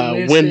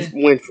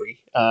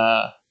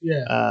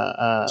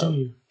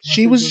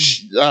 She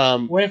was.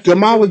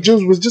 Kamala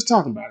Jones was just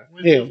talking about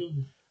it.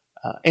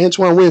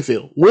 Antoine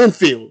Winfield.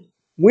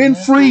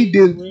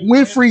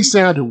 Winfrey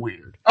sounded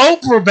weird.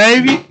 Oprah,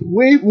 baby.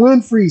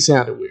 Winfrey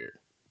sounded weird.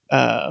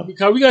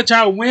 Because we gotta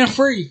try to win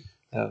free.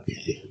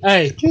 Okay.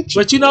 Hey,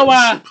 but you know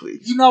why?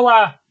 You know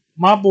why?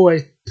 My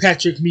boy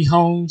Patrick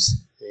Mahomes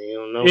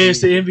is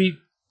the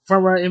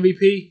front runner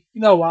MVP.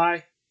 You know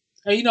why?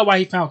 Hey, you know why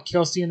he found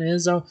Kelsey in the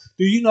end zone?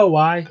 Do you know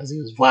why? Because he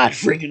was wide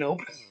freaking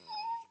open.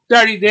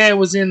 Dirty Dan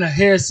was in the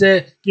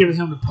headset giving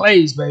him the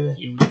plays, baby.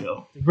 Here we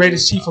go. The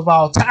greatest chief of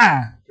all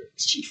time.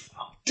 Chief of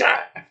all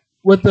time.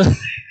 With the...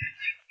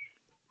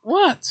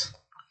 What?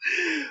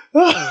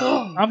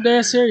 I'm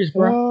dead serious,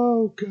 bro.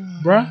 Oh,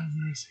 God. Bro.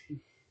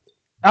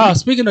 Oh,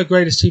 speaking of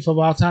greatest chief of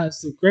all time,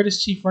 is the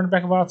greatest chief running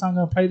back of all time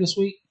going to play this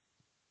week?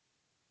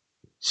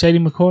 Shady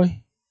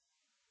McCoy?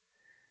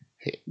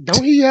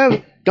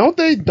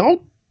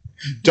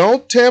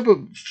 Don't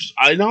Tampa,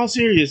 in all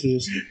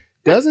seriousness,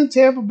 doesn't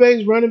Tampa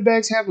Bay's running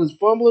backs have a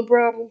fumbling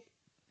problem?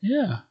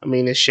 Yeah. I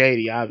mean, it's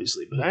Shady,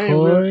 obviously, but I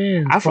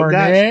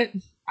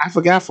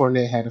forgot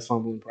Fournette had a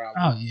fumbling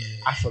problem. Oh, yeah.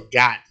 I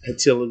forgot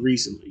until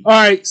recently. All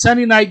right,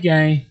 Sunday night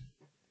game,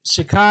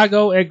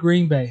 Chicago at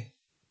Green Bay.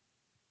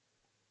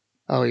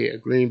 Oh, yeah,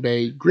 Green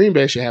Bay. Green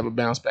Bay should have a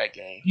bounce-back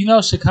game. You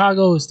know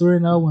Chicago is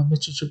 3-0 when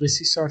Mitchell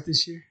Trubisky started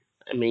this year?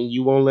 I mean,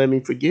 you won't let me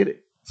forget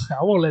it.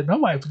 I won't let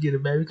nobody forget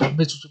it, baby, because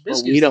Mitchell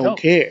Trubisky. We don't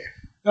care.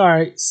 All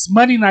right,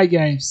 Monday night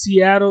game,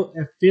 Seattle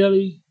at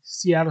Philly.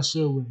 Seattle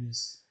should win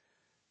this.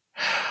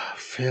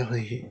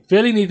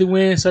 Philly need to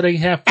win so they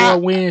can have 4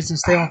 wins and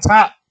stay on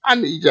top. I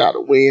need y'all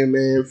to win,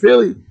 man.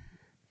 Philly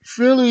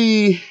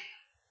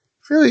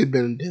has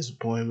been a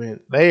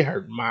disappointment. They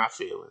hurt my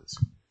feelings.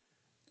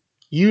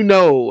 You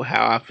know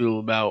how I feel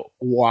about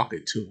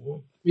walking to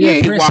him. He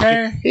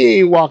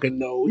ain't walking in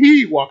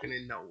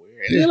nowhere.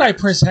 He like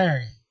Prince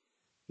Harry.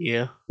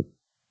 Yeah.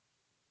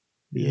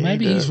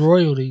 Maybe he's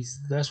royalties.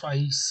 That's why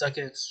he suck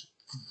at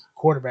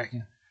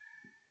quarterbacking.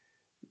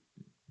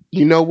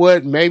 You know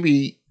what?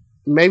 Maybe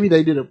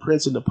they did a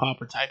Prince and the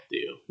Pauper type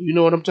deal. You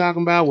know what I'm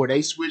talking about? Where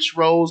they switch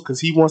roles because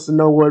he wants to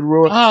know what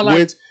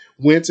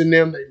Wentz and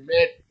them they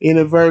met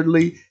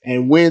inadvertently,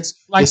 and Wentz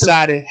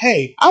decided,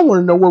 hey, I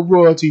want to know what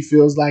royalty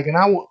feels like, and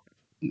I want.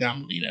 No,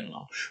 I'm gonna leave that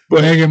alone.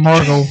 But Meghan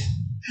Markle.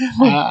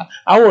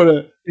 I want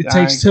to. It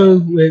Takes Two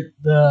with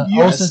the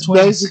Olsen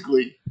twins.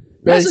 Basically.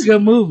 That's a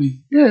good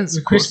movie. Yes,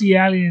 with Kirstie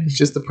Alley and it's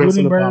just the Prince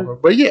and the Pauper.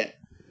 But yeah.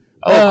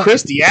 Oh,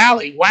 Kirstie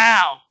Alley.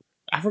 Wow.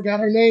 I forgot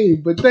her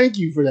name, but thank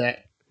you for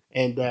that.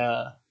 And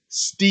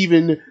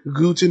Steven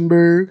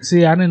Guttenberg.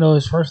 See, I didn't know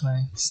his first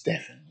name.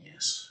 Stefan,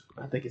 yes.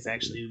 I think it's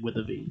actually with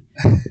a V.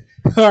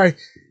 All right.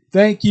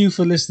 Thank you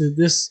for listening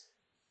to this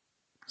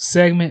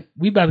segment.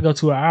 We about to go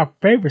to our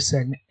favorite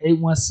segment,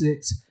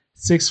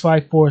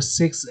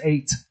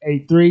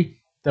 816-654-6883.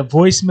 The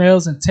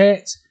voicemails and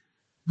texts.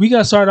 We got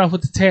to start off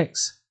with the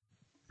text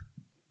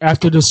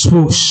after the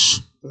swoosh.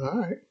 All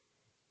right.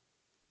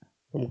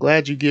 I'm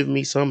glad you give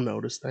me some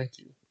notice. Thank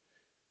you.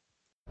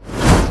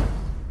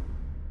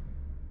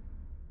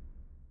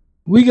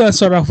 We got to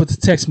start off with the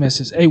text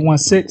message,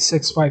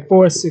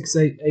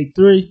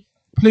 816-654-6883.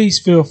 Please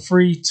feel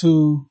free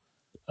to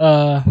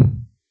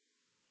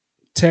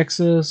text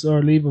us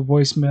or leave a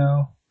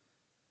voicemail.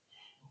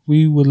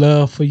 We would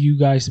love for you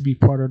guys to be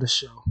part of the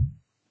show.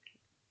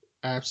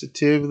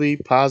 Absolutely,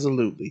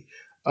 positively.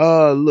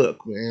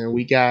 Look, man,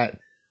 we got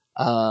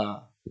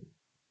Todd,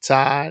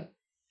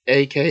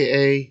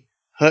 a.k.a.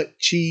 Hut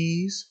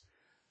Cheese.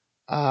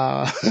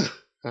 I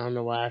don't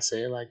know why I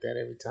say it like that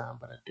every time,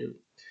 but I do.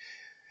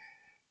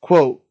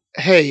 Quote,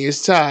 hey,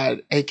 it's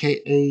Todd,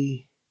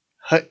 a.k.a.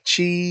 Hut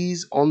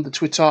Cheese on the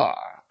Twitter.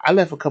 I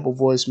left a couple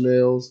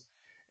voicemails,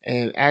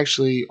 and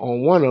actually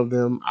on one of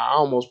them, I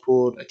almost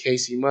pulled a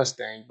KC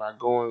Mustang by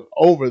going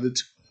over the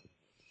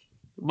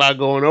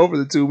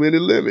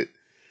 2-minute limit.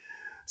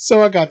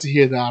 So I got to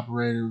hear the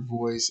operator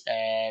voice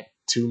at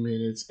 2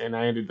 minutes, and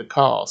I ended the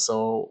call.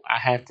 So I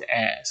have to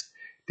ask,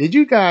 did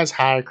you guys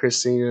hire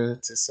Christina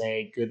to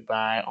say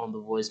goodbye on the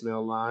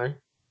voicemail line?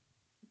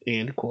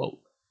 End quote.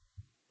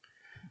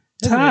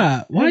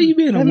 Todd, why are you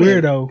being a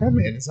weirdo? That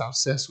man is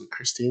obsessed with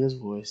Christina's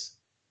voice.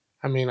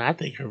 I mean, I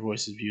think her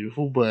voice is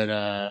beautiful,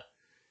 but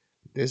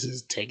this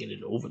is taking it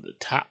over the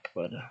top,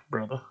 brother.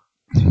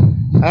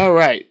 All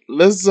right,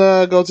 let's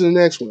go to the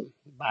next one.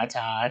 Bye,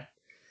 Todd.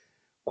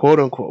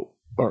 Quote unquote,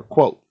 or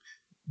quote,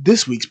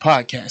 this week's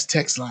podcast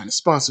text line is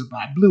sponsored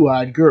by Blue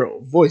Eyed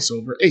Girl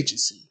Voiceover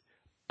Agency.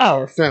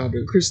 Our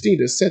founder,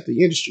 Christina, set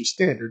the industry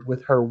standard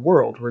with her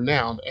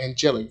world-renowned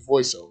angelic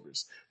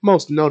voiceovers,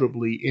 most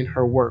notably in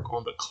her work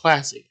on the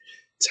classic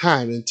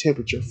Time and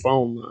Temperature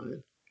phone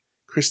line.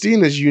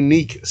 Christina's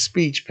unique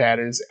speech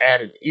patterns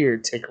add an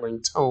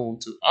ear-tickling tone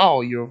to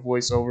all your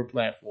voiceover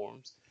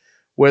platforms,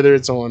 whether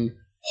it's on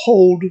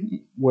hold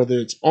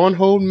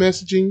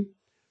messaging,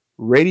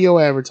 radio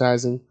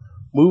advertising,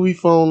 movie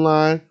phone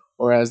line,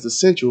 or as the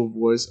central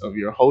voice of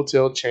your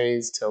hotel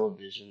chain's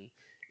television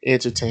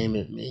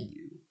entertainment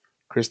menu.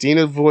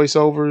 Christina's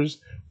voiceovers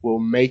will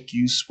make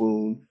you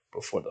swoon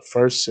before the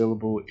first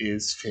syllable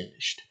is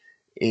finished.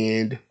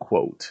 End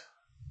quote.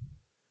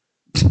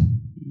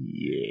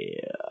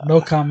 Yeah.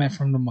 No comment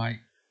from the mic.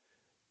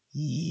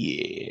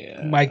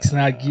 Yeah. Mike's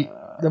not.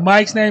 The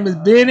Mike's name is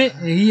Bennett,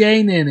 and he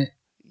ain't in it.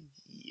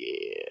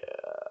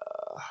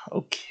 Yeah.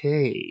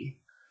 Okay.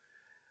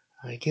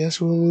 I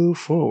guess we'll move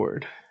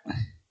forward.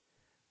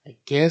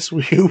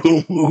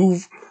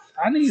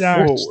 I need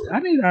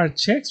our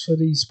checks for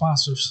these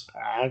sponsors.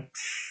 I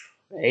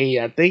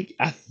think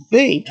I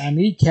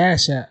need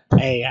Cash App.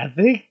 Hey, I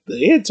think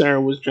the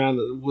intern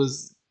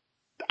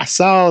I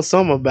saw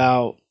something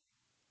about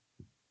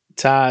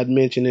Todd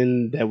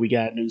mentioning that we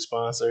got a new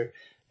sponsor,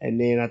 and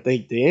then I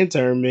think the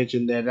intern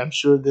mentioned that I'm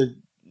sure that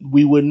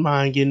we wouldn't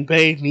mind getting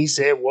paid, and he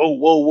said, whoa.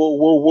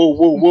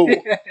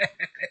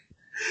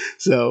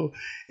 So,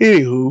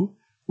 anywho,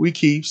 we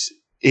keeps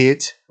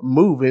it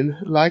moving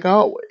like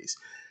always.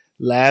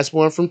 Last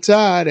one from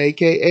Todd,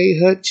 a.k.a.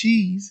 Hut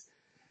Cheese.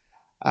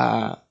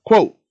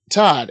 Quote,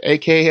 Todd,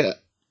 a.k.a.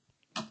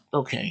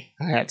 Okay,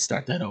 I had to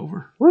start that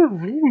over.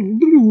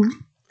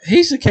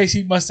 He's the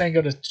KC Mustang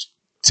of the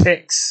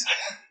text.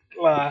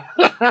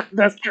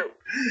 That's true.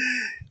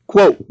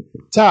 Quote,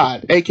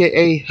 Todd,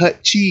 a.k.a.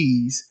 Hut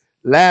Cheese.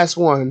 Last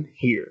one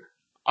here.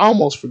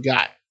 Almost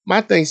forgot.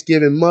 My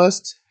Thanksgiving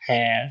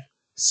must-have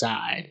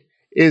side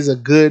is a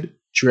good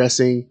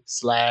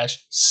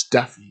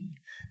dressing/stuffing.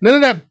 None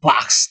of that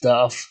box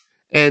stuff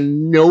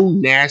and no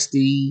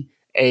nasty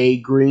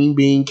green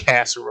bean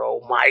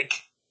casserole, Mike.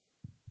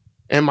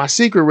 And my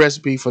secret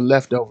recipe for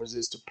leftovers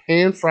is to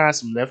pan fry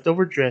some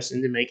leftover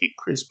dressing to make it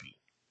crispy.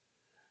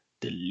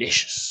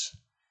 Delicious.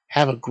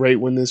 Have a great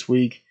one this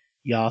week.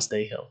 Y'all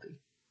stay healthy.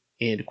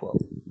 End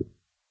quote.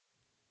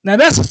 Now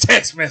that's a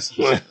text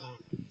message.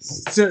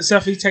 So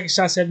if he's taking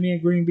shots at me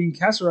and green bean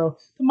casserole,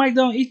 the Mike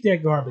don't eat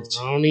that garbage.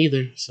 I don't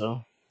either,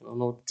 so I don't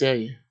know what to tell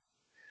you.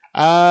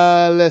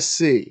 Let's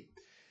see.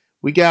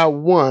 We got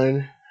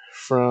one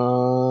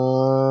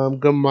from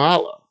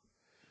Gamala.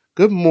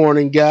 Good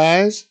morning,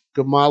 guys.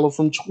 Gamala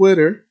from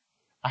Twitter.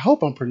 I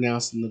hope I'm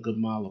pronouncing the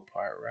Gamala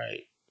part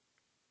right.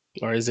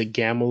 Or is it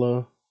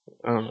Gamala?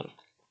 I don't know.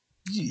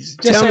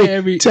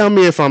 Tell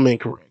me if I'm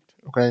incorrect,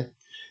 okay?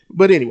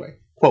 But anyway,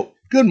 quote,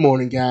 good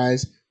morning,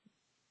 guys.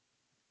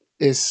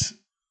 It's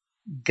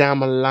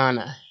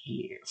Gamalana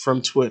here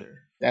from Twitter.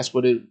 That's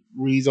what it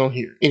reads on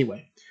here.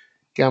 Anyway,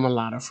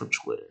 Gamalana from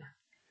Twitter.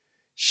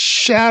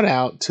 Shout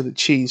out to the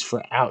Chiefs for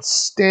the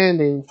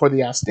outstanding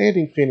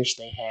finish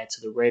they had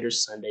to the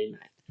Raiders Sunday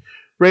night.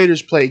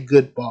 Raiders played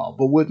good ball,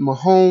 but with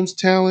Mahomes'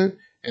 talent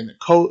and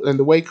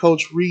the way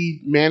Coach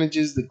Reed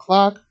manages the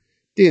clock,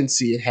 didn't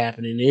see it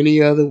happening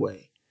any other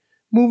way.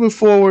 Moving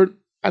forward,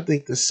 I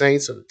think the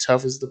Saints are the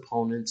toughest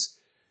opponents,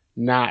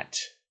 not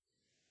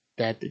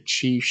that the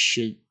Chiefs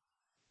should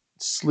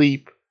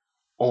sleep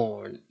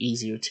on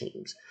easier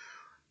teams.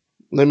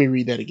 Let me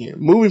read that again.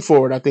 Moving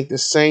forward, I think the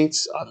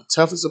Saints are the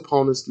toughest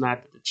opponents,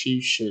 not that the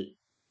Chiefs should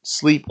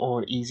sleep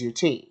on easier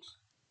teams.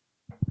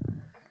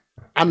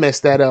 I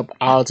messed that up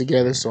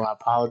altogether, so I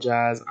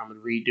apologize. I'm going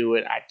to redo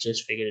it. I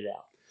just figured it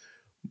out.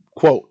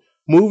 Quote,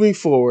 moving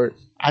forward,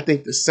 I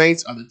think the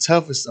Saints are the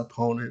toughest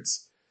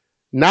opponents,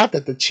 not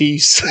that the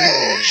Chiefs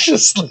should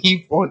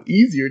sleep on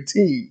easier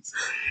teams.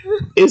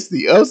 It's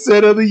the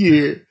upset of the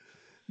year.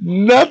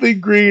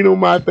 Nothing green on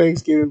my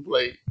Thanksgiving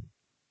plate.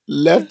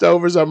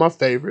 Leftovers are my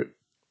favorite.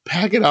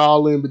 Pack it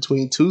all in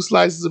between 2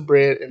 slices of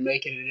bread and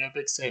make it an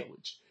epic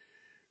sandwich.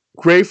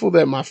 Grateful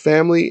that my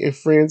family and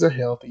friends are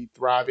healthy,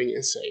 thriving,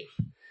 and safe.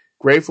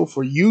 Grateful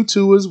for you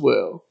two as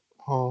well.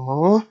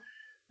 Aww.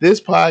 This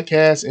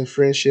podcast and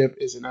friendship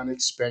is an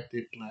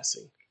unexpected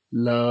blessing.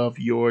 Love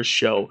your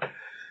show.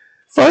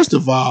 First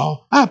of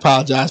all, I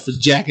apologize for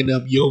jacking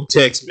up your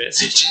text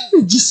message.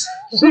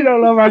 She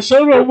don't love our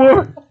show no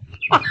more.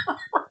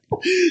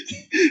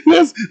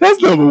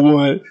 That's number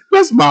one.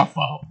 That's my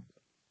fault.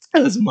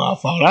 That's my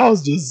fault. I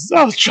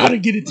was trying to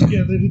get it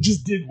together and it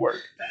just didn't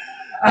work.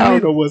 I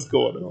don't know what's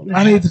going on.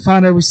 I need to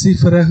find a receipt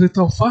for that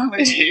Huto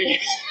filing.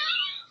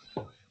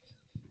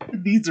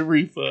 Needs a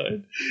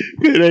refund.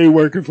 It ain't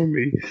working for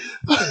me.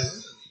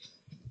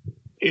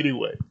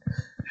 Anyway,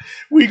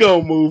 we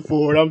gonna move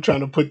forward. I'm trying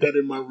to put that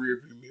in my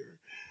rearview mirror.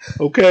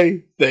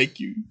 Okay? Thank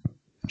you,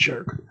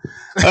 jerk.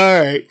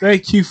 All right.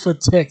 Thank you for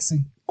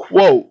texting.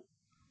 Quote.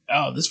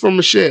 Oh, this is from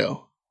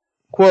Michelle.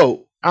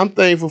 Quote, I'm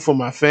thankful for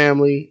my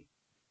family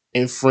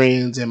and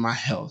friends and my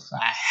health.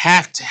 I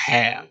have to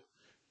have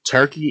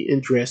turkey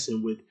and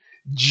dressing with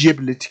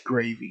giblet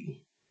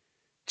gravy.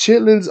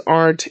 Chitlins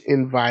aren't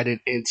invited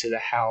into the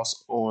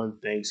house on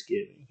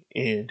Thanksgiving.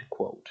 End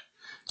quote.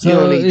 You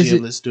don't eat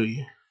giblets, do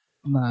you?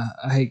 Nah,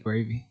 I hate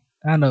gravy.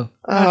 I know.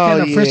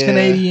 Oh, yeah. French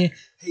Canadian.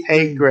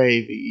 Hate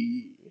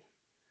gravy.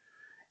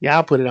 Yeah,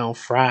 I'll put it on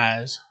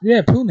fries.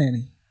 Yeah,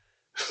 Poonanny.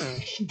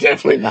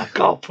 Definitely not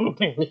called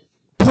Poonanny.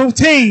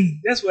 Poutine.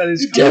 That's what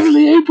it's called.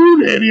 Definitely ain't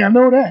Poonanny. I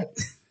know that.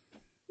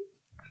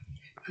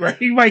 Right,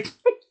 Mike?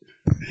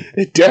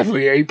 It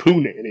definitely ain't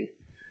Poonanny.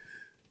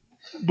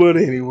 But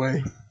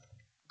anyway.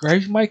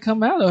 Gravy might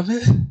come out of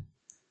it.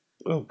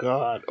 Oh,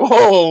 God.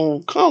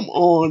 Oh, come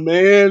on,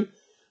 man.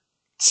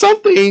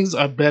 Some things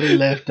are better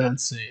left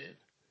unsaid.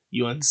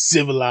 You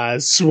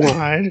uncivilized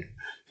swine.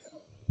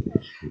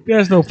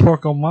 There's no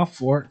pork on my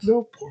fork.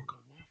 No pork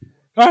on my fork.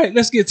 All right,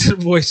 let's get to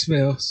the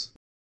voicemails.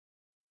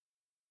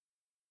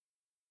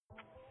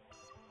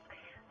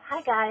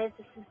 Hi, guys.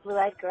 This is Blue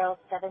Eyed Girl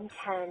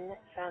 710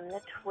 from the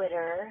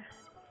Twitter.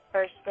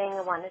 First thing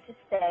I wanted to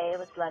say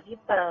was love you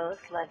both.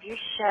 Love your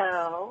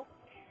show.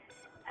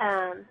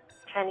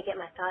 Trying to get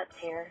my thoughts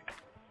here.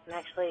 I'm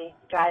actually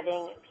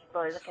driving and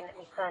people are looking at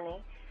me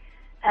funny.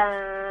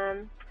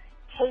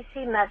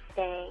 Casey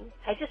Mustang,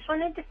 I just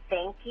wanted to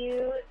thank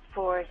you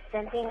for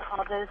sending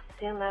all those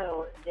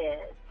sumo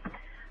vids.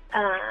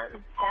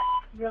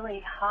 That's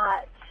really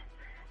hot.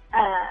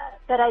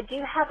 But I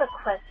do have a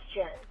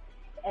question,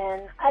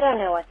 and I don't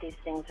know what these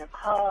things are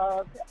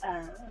called,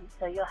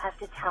 so you'll have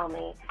to tell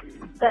me.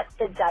 But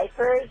the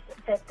diapers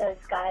that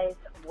those guys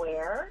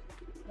wear,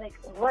 like,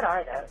 what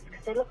are those?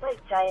 Because they look like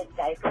giant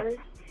diapers.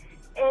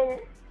 And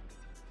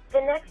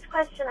the next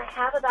question I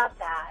have about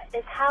that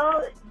is,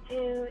 how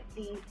do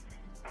these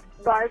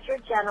larger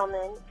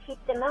gentlemen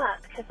keep them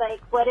up? Because, like,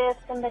 what if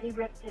somebody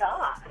ripped it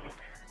off?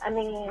 I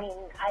mean,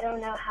 I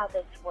don't know how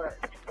this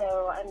works,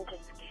 so I'm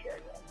just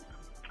curious.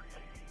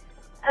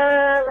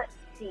 Let's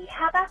see.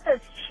 How about those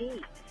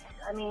Chiefs?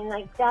 I mean,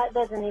 like, that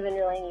doesn't even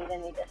really need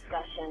any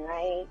discussion,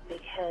 right?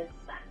 Because,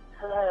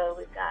 hello,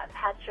 we've got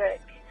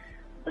Patrick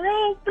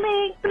blink,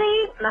 blink,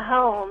 blink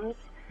Mahomes.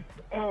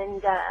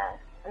 And,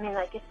 I mean,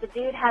 like, if the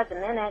dude has a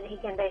minute, he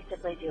can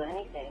basically do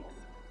anything.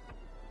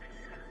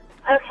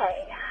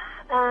 Okay.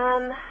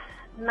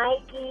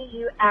 Mikey,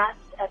 you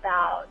asked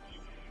about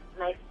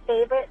my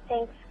favorite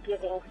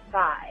Thanksgiving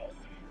side.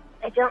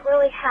 I don't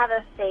really have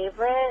a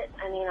favorite.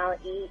 I mean, I'll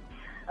eat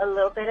a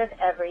little bit of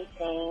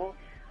everything.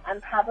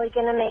 I'm probably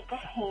going to make a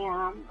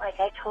ham, like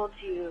I told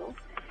you.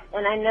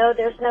 And I know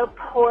there's no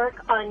pork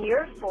on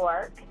your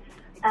fork.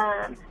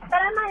 But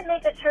I might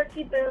make a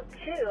turkey boob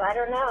too. I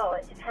don't know.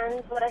 It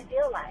depends what I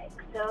feel like.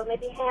 So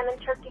maybe ham and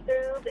turkey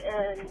boob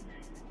and,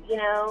 you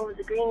know,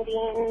 the green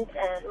beans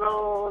and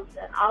rolls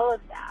and all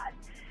of that.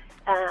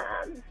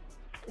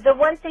 The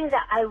one thing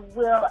that I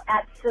will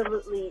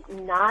absolutely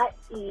not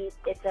eat,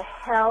 it's a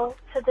hell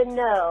to the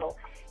no,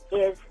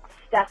 is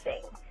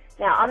stuffing.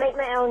 Now, I'll make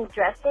my own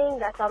dressing.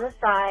 That's on the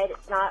side.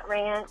 It's not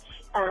ranch.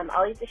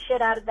 I'll eat the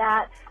shit out of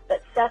that.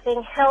 But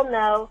stuffing, hell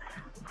no.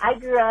 I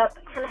grew up,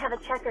 kind of have a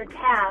checkered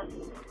past,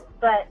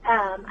 but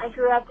I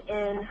grew up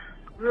in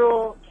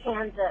rural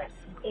Kansas,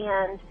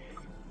 and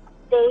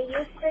they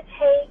used to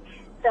take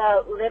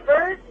the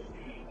livers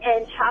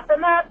and chop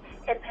them up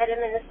and put them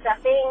in the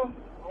stuffing,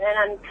 and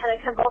I'm kind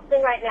of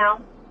convulsing right now.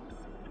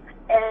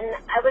 And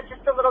I was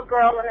just a little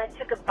girl, and I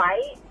took a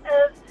bite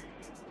of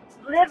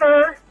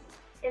liver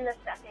in the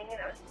stuffing, and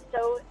it was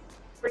so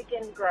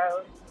freaking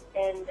gross.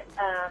 And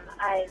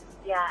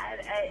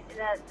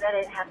that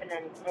ain't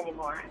happening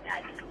anymore.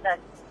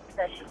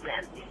 That's just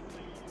nasty.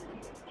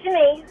 To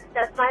me,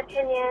 that's my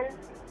opinion.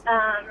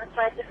 That's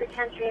why it's a free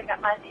country. I've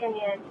got my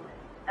opinion,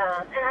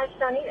 and I just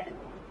don't eat it.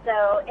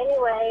 So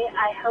anyway,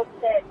 I hope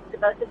that the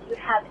both of you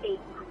have a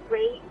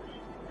great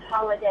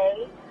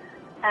holiday.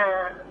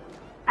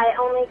 I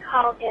only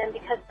called in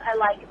because I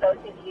like both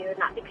of you,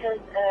 not because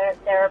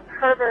there are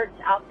perverts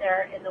out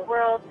there in the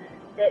world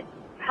that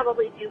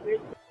probably do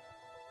weird things.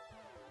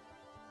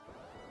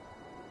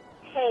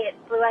 Hey,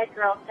 it's Blue Eyed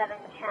Girl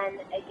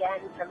 710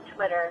 again from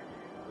Twitter.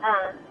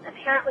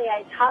 Apparently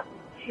I talked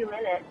 2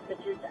 minutes,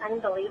 which is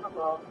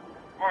unbelievable.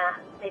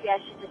 Maybe I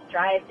should just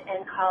drive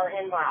and call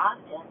in more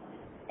often.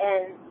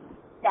 And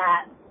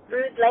that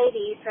rude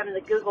lady from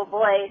the Google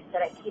Voice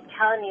that I keep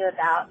telling you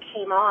about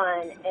came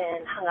on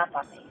and hung up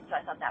on me, so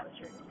I thought that was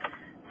rude.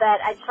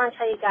 But I just want to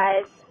tell you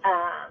guys,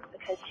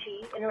 because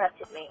she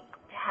interrupted me,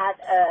 to have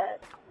a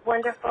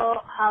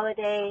wonderful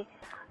holiday,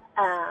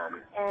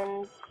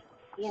 and,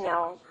 you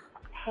know,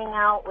 hang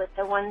out with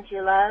the ones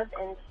you love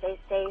and stay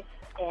safe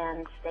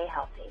and stay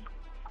healthy.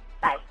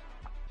 Bye.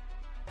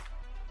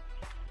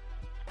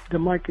 The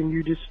Mike and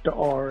you, just the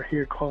R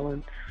here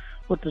calling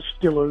with the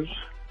Steelers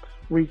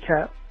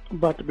recap.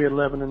 About to be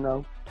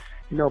 11-0.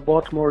 You know,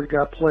 Baltimore's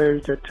got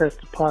players that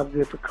tested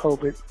positive for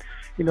COVID.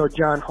 You know,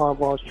 John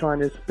Harbaugh is trying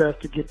his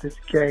best to get this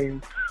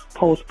game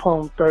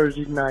postponed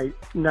Thursday night.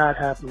 Not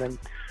happening.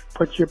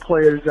 Put your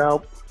players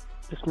out.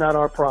 It's not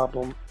our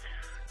problem.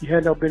 You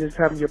had no business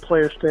having your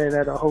players staying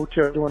at a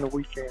hotel during the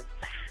weekend.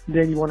 And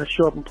then you want to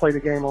show up and play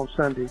the game on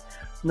Sunday.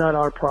 Not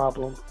our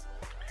problem.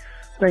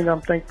 Thing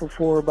I'm thankful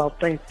for about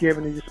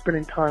Thanksgiving is just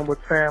spending time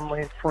with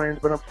family and friends,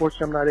 but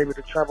unfortunately I'm not able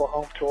to travel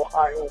home to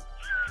Ohio,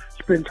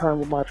 spend time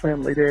with my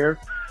family there.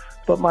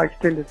 But my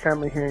extended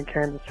family here in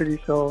Kansas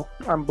City, so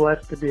I'm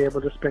blessed to be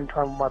able to spend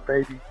time with my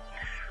baby.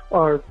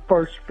 Our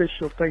first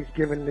official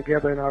Thanksgiving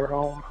together in our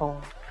own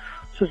home.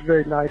 So it's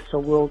very nice, so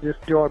we'll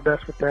just do our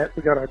best with that.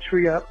 We got our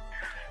tree up.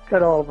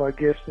 Got all of our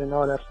gifts and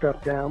all that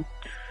stuff down,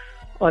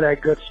 all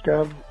that good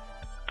stuff.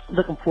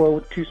 Looking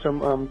forward to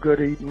some good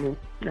eating.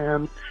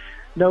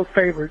 No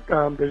favorite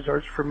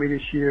desserts for me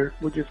this year.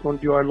 We're just going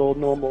to do our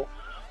normal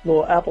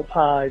little apple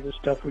pies and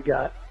stuff we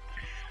got.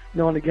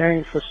 You know, on the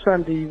games for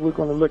Sunday, we're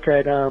going to look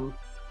at. I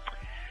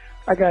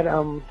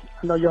know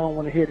y'all don't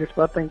want to hear this,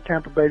 but I think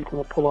Tampa Bay is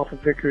going to pull off a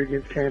victory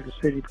against Kansas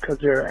City because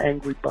they're an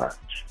angry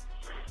bunch.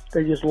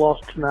 They just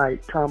lost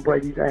tonight. Tom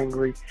Brady's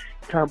angry.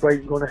 Tom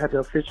Brady's going to have the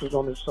officials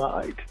on his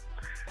side.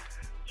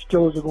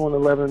 Steelers are going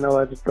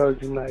 11-0 as a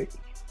Thursday night.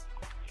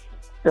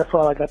 That's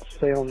all I got to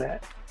say on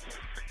that.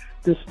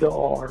 This is the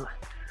R.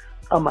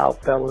 I'm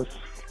out, fellas.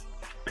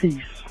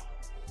 Peace.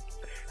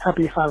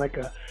 Happy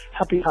Hanukkah.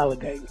 Happy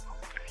holiday.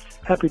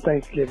 Happy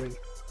Thanksgiving.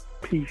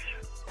 Peace.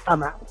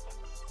 I'm out.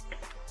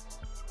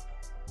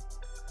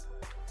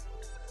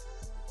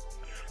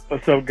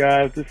 What's up,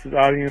 guys? This is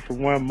Audience for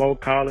One Mo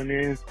calling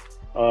in.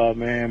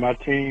 Man, my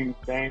team,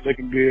 they ain't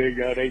looking good.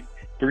 Y'all, they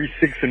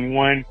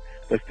 3-6-1.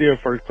 They're still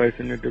first place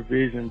in the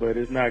division, but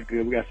it's not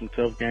good. We got some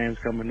tough games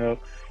coming up.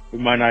 We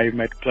might not even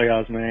make the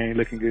playoffs, man. Ain't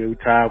looking good. We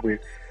tied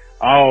with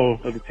all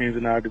of the teams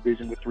in our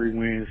division with 3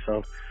 wins,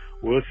 so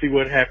we'll see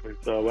what happens.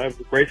 We had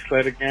a great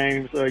slate of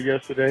games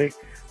yesterday.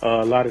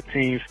 A lot of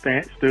teams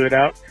stood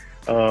out.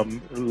 A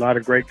lot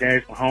of great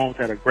games. Mahomes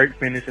had a great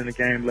finish in the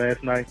game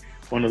last night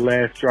on the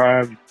last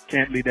drive.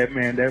 Can't leave that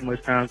man that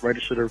much time. Brady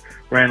should have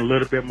ran a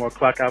little bit more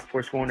clock out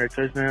before scoring that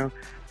touchdown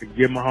to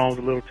give Mahomes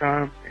a little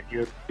time and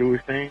he'll do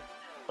his thing.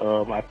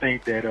 I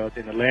think that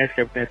in the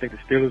landscape, I think the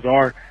Steelers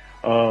are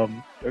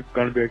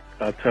going to be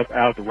a tough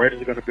out. The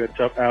Raiders are going to be a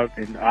tough out,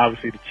 and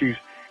obviously the Chiefs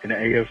in the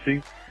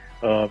AFC.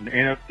 The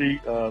NFC,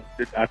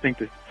 I think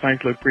the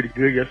Saints looked pretty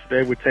good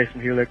yesterday with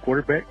Taysom Hill at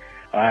quarterback.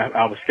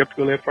 I was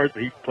skeptical at first,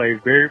 but he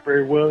played very,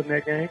 very well in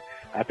that game.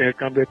 I think it's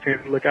going to be a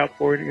team to look out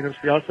for in the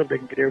NFC also if they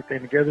can get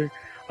everything together.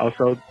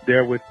 Also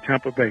there with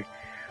Tampa Bay.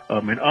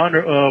 In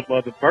honor of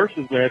the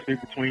verses last week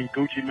between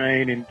Gucci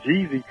Mane and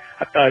Jeezy,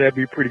 I thought that'd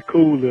be pretty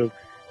cool if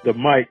the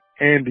Mike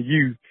and the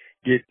U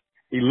get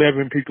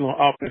 11 people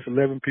on offense,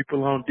 11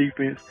 people on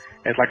defense.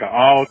 It's like an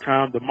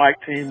all-time, the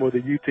Mike team or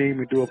the U team,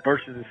 and do a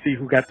versus and see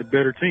who got the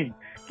better team.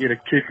 Get a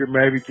kicker,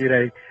 maybe get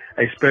a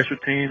special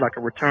team, like a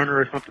returner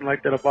or something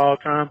like that of all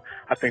time.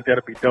 I think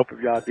that'd be dope if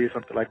y'all did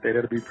something like that.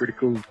 That'd be pretty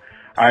cool.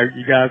 All right,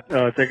 you guys,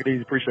 take it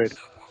easy. Appreciate it.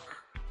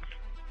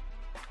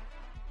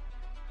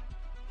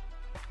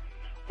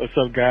 What's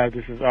up, guys?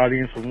 This is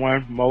Audience for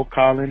One, Mo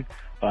calling.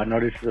 I know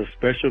this is a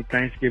special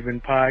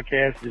Thanksgiving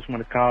podcast. Just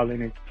want to call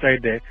in and say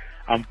that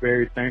I'm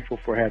very thankful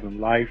for having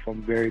life.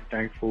 I'm very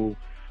thankful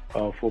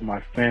for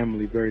my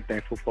family, very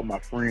thankful for my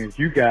friends.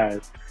 You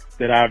guys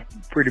that I've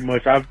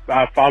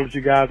followed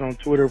you guys on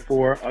Twitter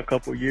for a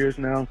couple of years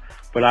now,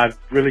 but I've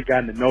really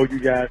gotten to know you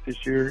guys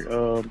this year.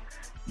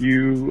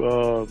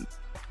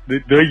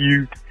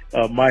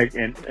 Mike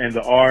and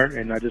the R,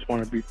 and I just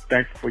want to be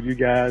thankful for you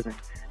guys and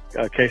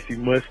Casey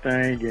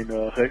Mustang and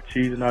Hut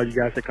Cheese and all you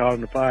guys that call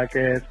in the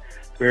podcast.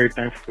 Very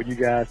thankful for you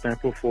guys.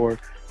 Thankful for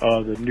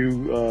the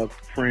new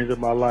friends of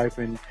my life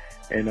and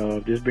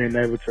just being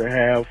able to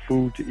have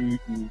food to eat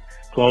and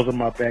clothes on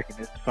my back, and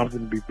it's something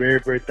to be very,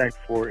 very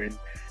thankful for, and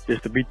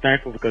just to be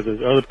thankful because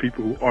there's other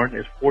people who aren't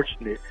as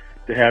fortunate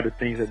to have the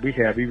things that we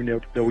have,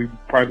 even though we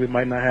probably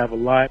might not have a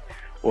lot,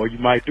 or you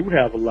might do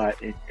have a lot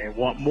and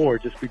want more.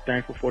 Just be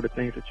thankful for the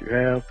things that you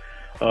have.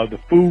 The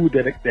food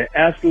that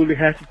absolutely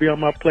has to be on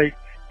my plate.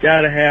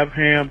 Gotta have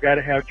ham,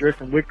 gotta have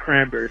dressing with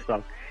cranberry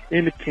sauce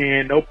in the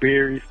can, no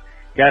berries.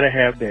 Gotta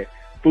have that.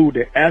 Food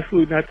that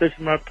absolutely not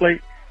touching my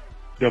plate.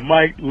 The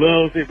Mike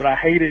loves it, but I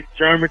hate it.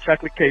 German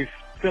chocolate cake.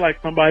 Feel like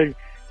somebody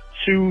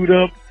chewed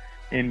up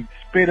and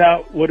spit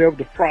out whatever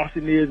the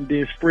frosting is and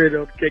then spread it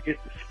on the cake.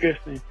 It's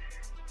disgusting.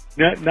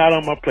 Not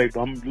on my plate,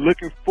 but I'm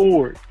looking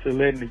forward to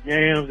letting the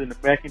yams and the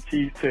mac and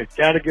cheese touch.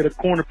 Gotta get a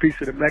corner piece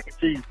of the mac and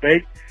cheese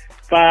baked.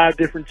 5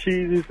 different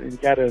cheeses, and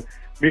gotta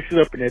mix it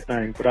up in that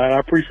thing. But I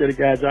appreciate it,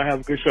 guys. Y'all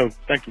have a good show.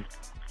 Thank you.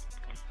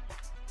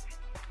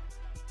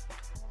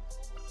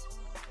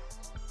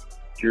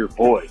 It's your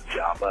boy,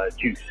 Jabba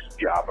Juice,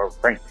 Jabba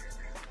Ranks,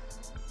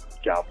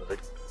 Jabba the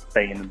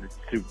fan of the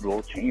Super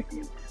Bowl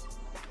champions.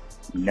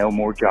 No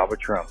more Jabba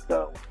Trump,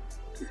 though.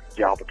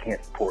 Jabba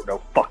can't support no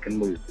fucking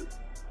losers.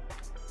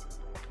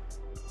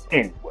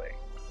 Anyway,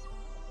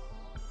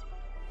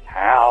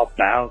 how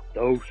about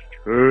those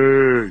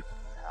trades?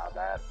 How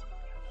about it?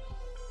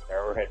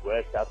 Arrowhead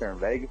West out there in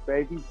Vegas,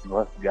 baby?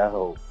 Let's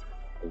go.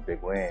 Those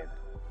big wins.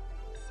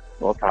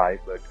 A little tight,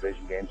 but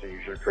division games are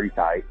usually pretty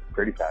tight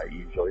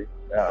usually.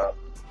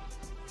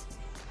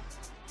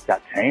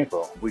 Got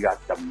Tampa. We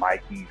got the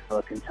Mikey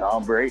fucking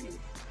Tom Brady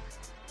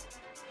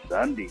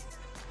Sunday.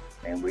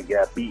 And we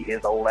got beat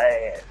his old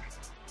ass.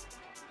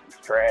 He's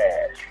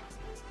trash.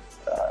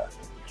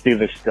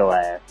 Steelers still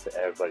ass.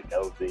 Everybody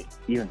knows it.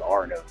 Even the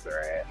R knows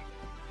their ass.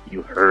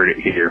 You heard it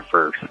here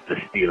first. The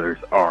Steelers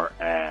are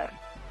ass.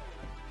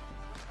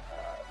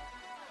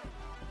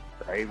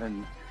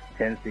 Ravens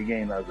Tennessee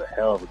game, that was a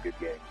hell of a good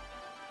game.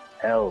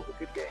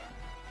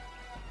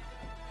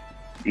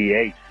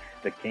 DH,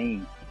 the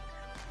King,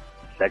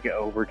 second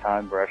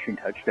overtime rushing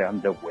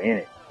touchdown to win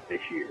it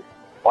this year.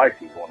 Twice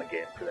he's won a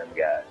game for them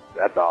guys.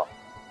 That's awesome.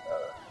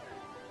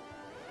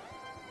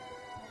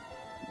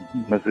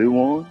 Mizzou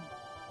won.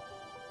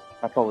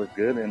 That's always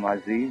good.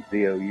 MIZ,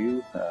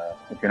 ZOU.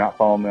 If you're not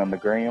following me on the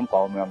gram,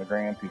 follow me on the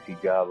gram.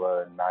 PC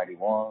Java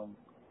 91.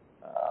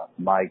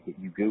 Mike,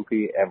 you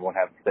goofy. Everyone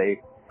have a safe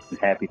and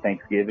happy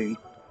Thanksgiving.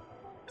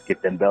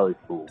 Get them bellies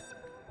full.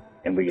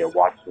 And we get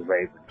watch the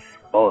Ravens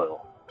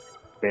spoil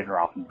Ben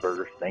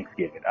Roethlisberger's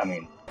Thanksgiving.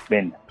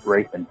 Ben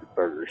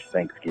Rathensberger's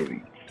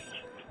Thanksgiving.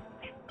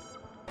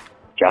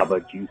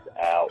 Jabba Juice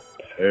out.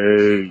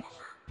 Peace.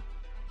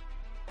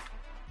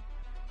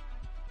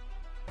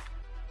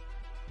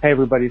 Hey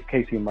everybody, it's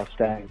Casey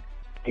Mustang,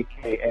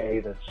 aka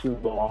the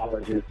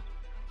Sumoologist.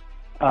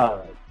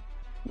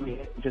 We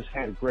just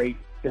had a great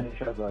finish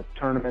of a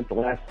tournament, the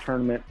last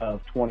tournament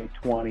of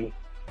 2020.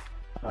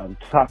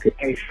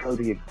 Takakeisho,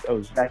 the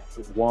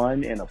Ozeki,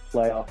 won in a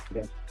playoff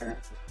against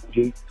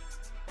Terunofuji.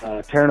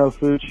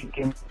 Terunofuji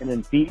came in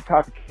and beat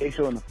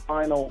Takakeisho in the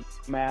final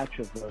match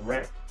of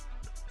the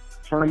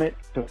tournament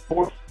to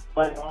force the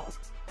playoff.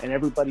 And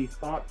everybody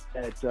thought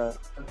that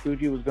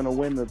Fuji was going to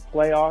win the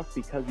playoff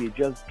because he had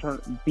just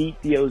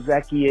beat the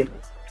Ozeki in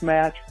this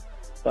match.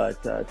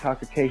 But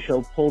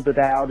Takakeisho pulled it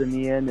out in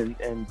the end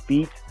and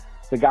beat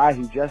the guy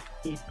who just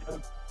beat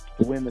him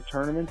to win the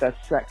tournament.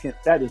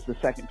 That is the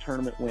second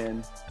tournament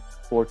win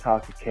for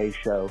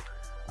Takakeisho.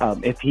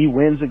 If he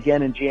wins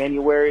again in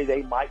January,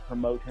 they might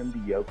promote him to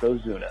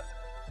Yokozuna.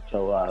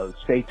 So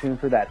stay tuned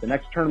for that. The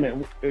next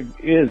tournament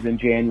is in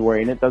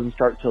January, and it doesn't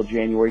start until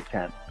January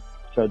 10th.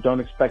 So don't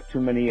expect too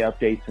many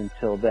updates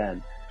until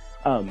then.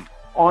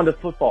 On to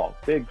football.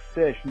 Big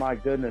Fish, my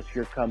goodness,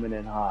 you're coming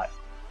in hot.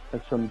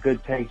 That's some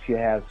good takes you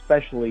have,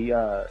 especially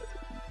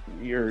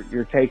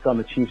your take on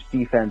the Chiefs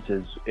defense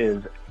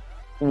is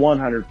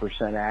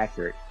 100%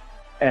 accurate.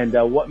 And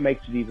what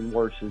makes it even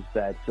worse is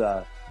that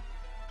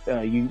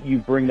you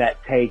bring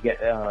that take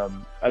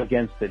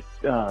against it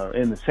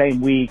in the same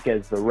week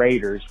as the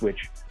Raiders,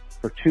 which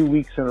for 2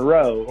 weeks in a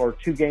row or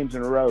 2 games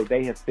in a row,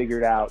 they have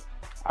figured out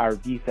our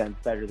defense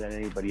better than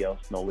anybody else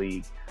in the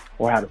league,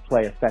 or how to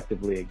play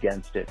effectively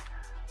against it.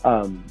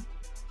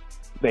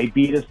 They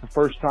beat us the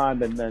first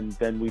time, and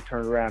then we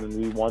turned around and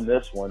we won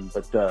this one,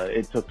 but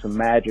it took some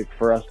magic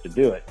for us to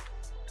do it.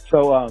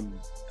 So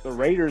the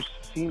Raiders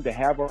seem to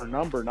have our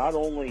number, not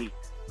only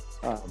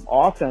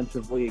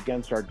offensively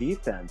against our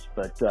defense,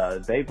 but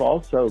they've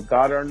also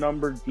got our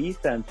number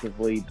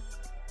defensively.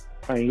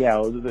 I mean, yeah,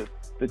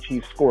 the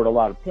Chiefs scored a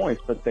lot of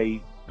points, but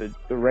the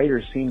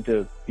Raiders seem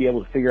to be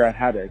able to figure out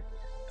how to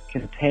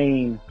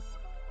contain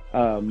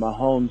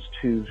Mahomes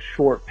to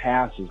short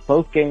passes.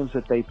 Both games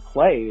that they've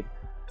played,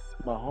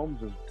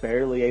 Mahomes is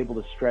barely able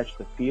to stretch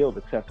the field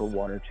except for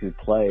 1 or 2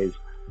 plays.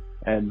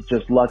 And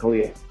just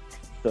luckily,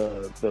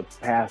 the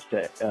pass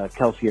to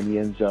Kelce in the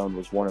end zone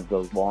was one of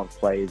those long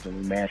plays, and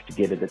we managed to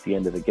get it at the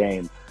end of the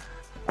game.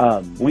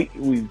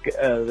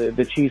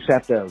 The Chiefs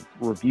have to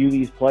review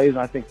these plays, and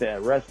I think the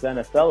rest of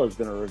the NFL is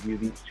going to review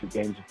these 2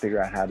 games and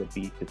figure out how to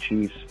beat the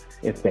Chiefs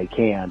if they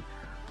can.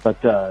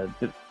 But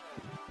the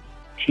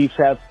Chiefs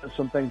have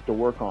some things to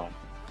work on.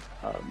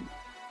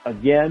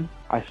 Again,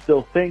 I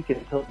still think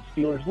until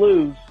the Steelers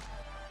lose,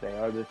 they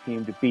are the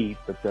team to beat,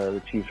 but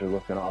the Chiefs are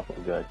looking awful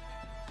good.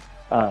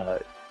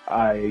 I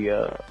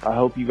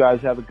hope you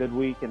guys have a good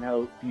week, and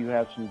hope you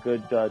have some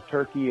good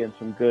turkey and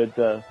some good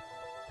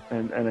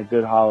and a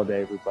good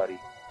holiday, everybody.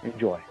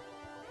 Enjoy.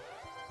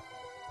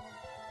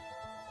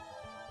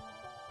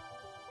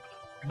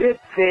 Big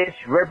Fish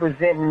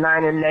representing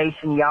Niner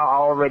Nation. Y'all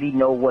already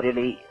know what it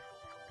is.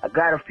 I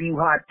got a few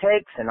hot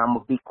takes, and I'm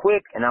going to be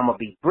quick, and I'm going to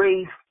be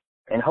brief,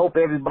 and hope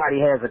everybody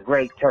has a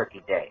great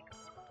turkey day.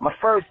 My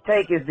first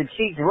take is the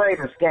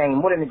Chiefs-Raiders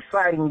game. What an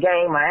exciting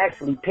game. I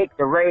actually picked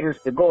the Raiders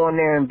to go in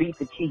there and beat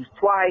the Chiefs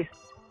twice,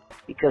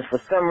 because for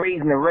some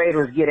reason the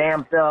Raiders get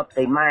amped up.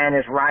 They mind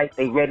is right.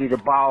 They ready to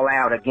ball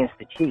out against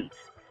the Chiefs.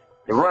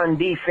 The run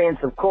defense,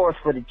 of course,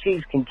 for the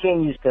Chiefs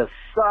continues to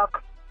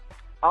suck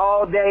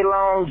all day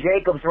long.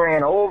 Jacobs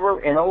ran over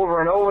and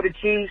over and over the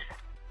Chiefs.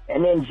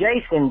 And then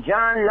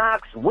John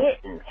Knox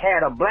Witten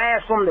had a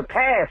blast from the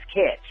pass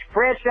catch,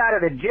 fresh out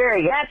of the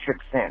geriatric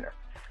center.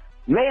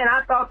 Man,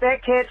 I thought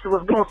that catch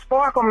was going to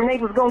spark them and they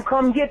was going to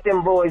come get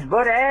them boys.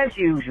 But as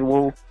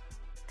usual,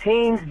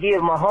 teams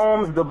give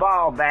Mahomes the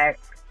ball back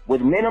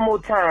with minimal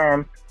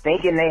time,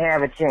 thinking they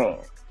have a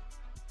chance.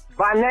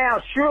 By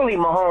now, surely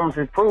Mahomes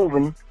has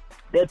proven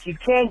that you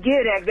can't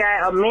give that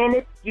guy a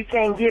minute. You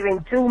can't give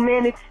him 2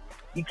 minutes.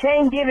 You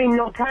can't give him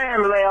no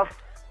time left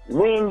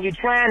when you're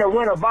trying to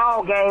win a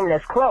ball game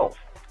that's close.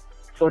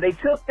 So they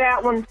took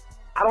that one.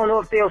 I don't know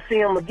if they'll see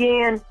him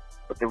again,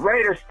 but the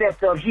Raiders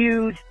stepped up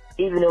huge,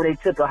 even though they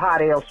took a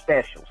hot L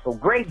special. So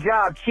great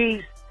job,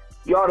 Chiefs.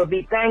 You ought to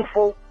be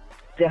thankful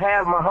to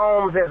have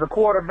Mahomes as a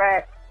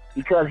quarterback,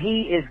 because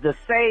he is the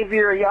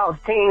savior of y'all's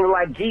team,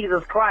 like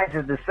Jesus Christ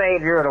is the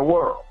savior of the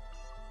world.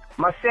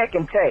 My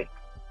second take,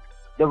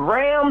 the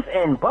Rams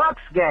and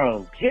Bucks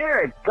game.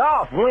 Jared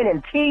Goff went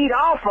and teed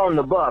off on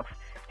the Bucks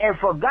and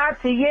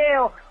forgot to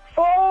yell,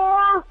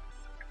 4.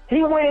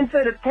 He went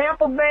into the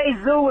Tampa Bay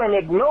Zoo and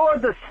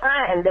ignored the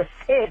sign that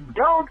said,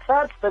 don't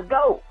touch the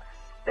goat.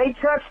 They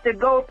touched the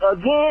goat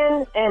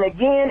again and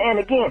again and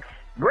again.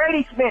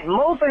 Brady spent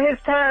most of his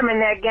time in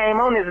that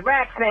game on his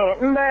back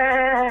saying,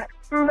 bah,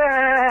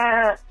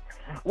 bah.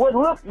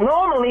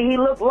 Normally he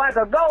looked like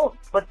a goat,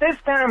 but this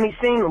time he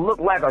seemed to look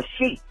like a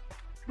sheep.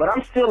 But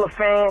I'm still a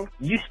fan.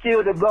 You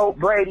still the GOAT,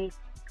 Brady.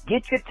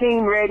 Get your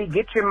team ready.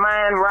 Get your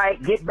mind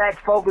right. Get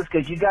back focused,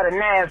 because you got a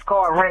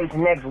NASCAR race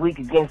next week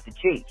against the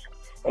Chiefs.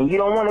 And you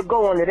don't want to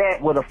go into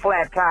that with a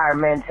flat tire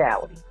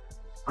mentality.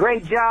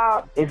 Great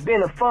job. It's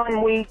been a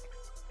fun week.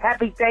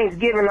 Happy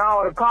Thanksgiving to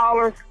all the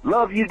callers.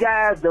 Love you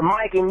guys, the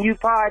Mike and You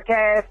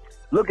podcast.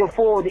 Looking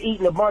forward to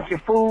eating a bunch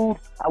of food.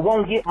 I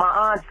won't get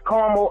my aunt's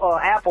caramel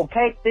apple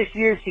cake this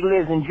year. She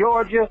lives in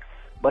Georgia.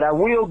 But I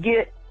will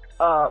get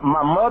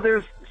my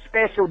mother's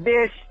special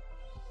dish,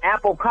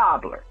 apple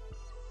cobbler.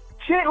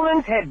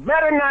 Chitlins had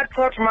better not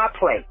touch my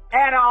plate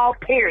at all,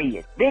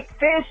 period. Big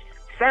Fish,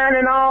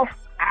 signing off.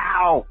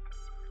 Ow.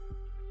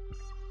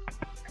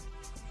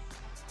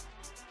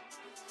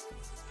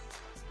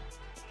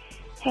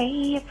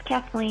 Hey, it's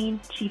Kathleen,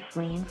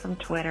 Chiefsleen from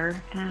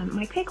Twitter.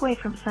 My takeaway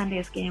from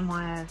Sunday's game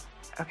was,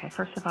 okay,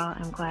 first of all,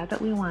 I'm glad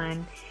that we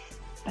won,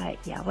 but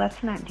yeah,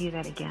 let's not do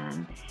that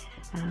again.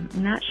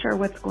 Not sure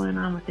what's going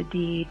on with the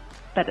D,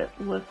 but it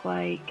looked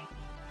like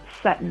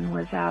Sutton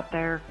was out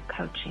there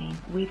coaching.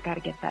 We've got to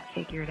get that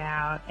figured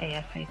out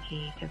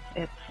ASAP, because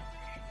it's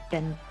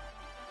been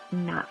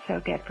not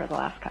so good for the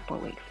last couple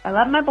of weeks. I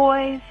love my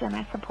boys and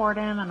I support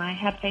them, and I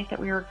had faith that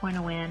we were going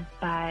to win,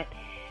 but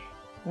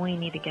we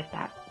need to get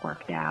that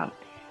worked out.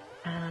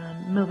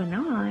 Moving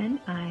on,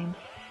 I'm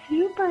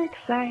super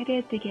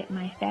excited to get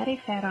my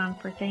fatty fat on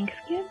for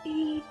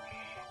Thanksgiving.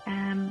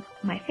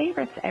 My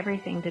favorite's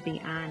everything, to be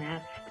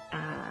honest.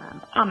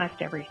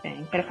 Almost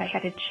everything. But if I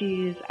had to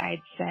choose,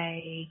 I'd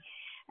say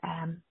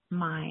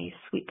my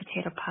sweet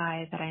potato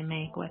pie that I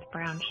make with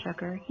brown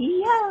sugar.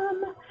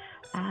 Yum!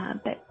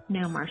 But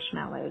no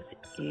marshmallows.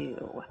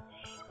 Ew.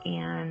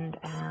 and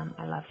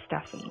I love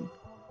stuffing.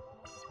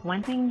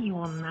 One thing you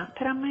will not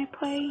put on my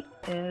plate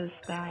is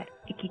that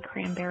icky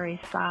cranberry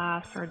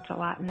sauce or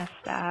gelatinous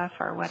stuff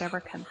or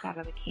whatever comes out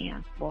of the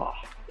can. Whoa,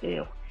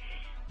 ew.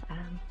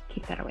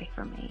 Keep that away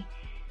from me.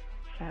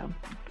 So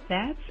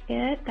that's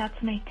it.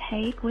 That's my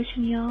take.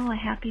 Wishing you all a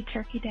happy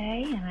Turkey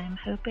Day, and I'm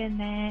hoping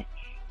that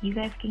you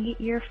guys can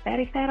get your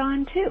fatty fat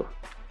on too.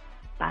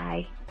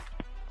 Bye.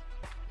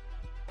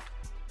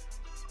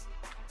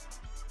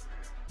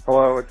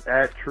 Hello, it's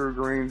at True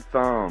Green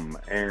Thumb,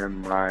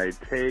 and my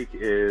take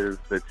is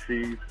the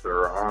Chiefs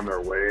are on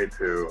their way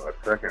to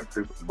a second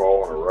Super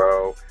Bowl in a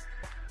row.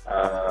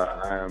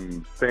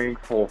 I'm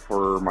thankful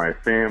for my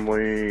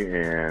family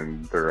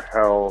and their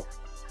health,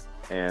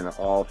 and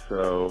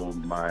also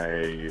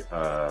my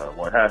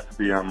what has to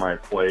be on my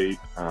plate,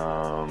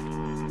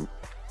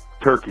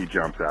 turkey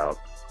jumps out.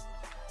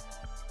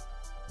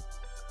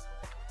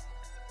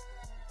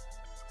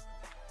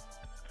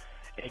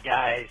 Hey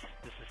guys,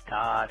 this is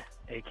Todd,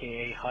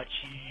 aka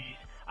Hutchies.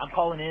 I'm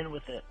calling in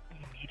with an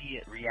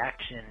immediate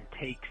reaction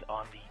takes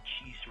on the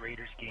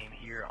Chiefs-Raiders game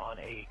here on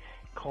a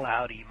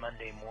cloudy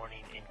Monday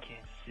morning in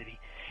Kansas City.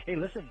 Hey,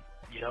 listen,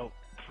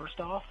 first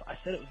off, I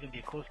said it was going to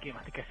be a close game.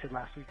 I think I said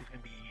last week it was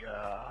going to be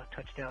a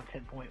touchdown,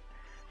 10-point,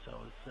 so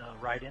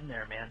it's right in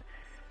there, man.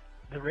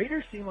 The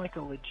Raiders seem like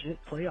a legit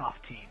playoff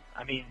team.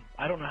 I mean,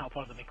 I don't know how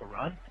far they'll make a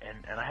run,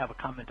 and I have a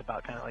comment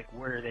about kind of like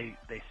where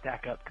they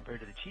stack up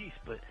compared to the Chiefs,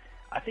 but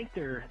I think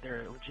they're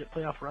a legit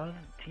playoff run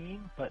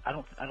team, but I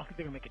don't think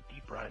they're gonna make a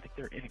deep run. I think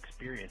they're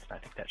inexperienced, and I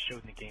think that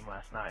showed in the game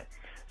last night.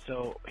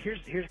 So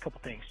here's a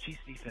couple things. Chiefs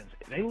defense,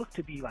 they look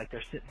to be like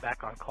they're sitting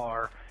back on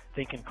Carr,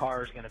 thinking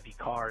Carr is gonna be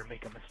Carr and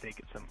make a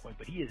mistake at some point,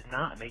 but he is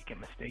not making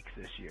mistakes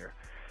this year.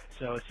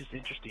 So it's just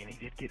interesting. He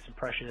did get some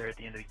pressure there at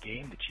the end of the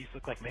game. The Chiefs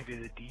looked like maybe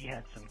the D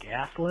had some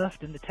gas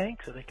left in the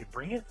tank, so they could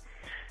bring it.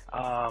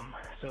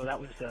 So that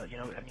was,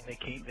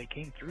 they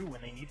came through when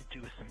they needed to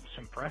with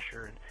some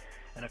pressure,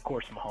 and of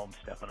course Mahomes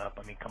stepping up.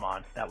 I mean, come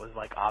on, that was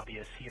like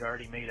obvious. He'd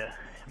already made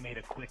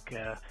a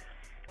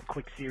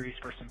quick series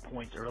for some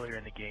points earlier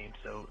in the game,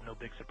 so no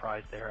big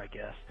surprise there, I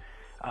guess.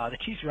 The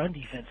Chiefs' run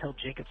defense held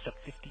Jacobs up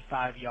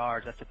 55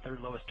 yards. That's the third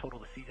lowest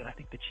total of the season. I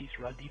think the Chiefs'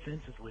 run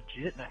defense is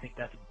legit, and I think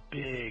that's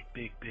big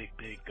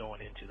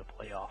going into the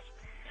playoffs.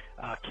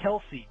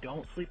 Kelsey,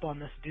 don't sleep on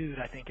this dude.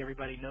 I think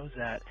everybody knows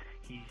that.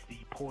 He's the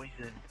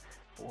poison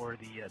for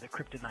the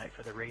kryptonite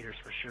for the Raiders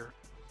for sure.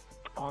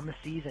 On the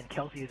season,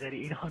 Kelsey is at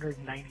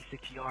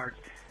 896 yards.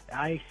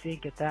 I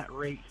think at that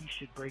rate he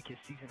should break his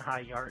season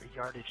high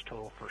yardage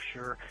total for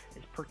sure.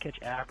 His per catch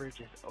average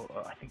is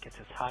I think it's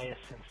his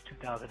highest since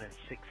 2016.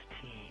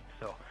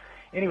 So,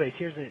 anyways,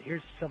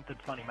 here's something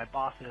funny. My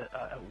boss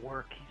at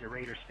work, he's a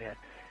Raiders fan.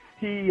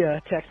 He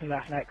texted me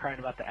last night crying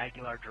about the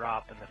Aguilar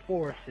drop in the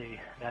fourth.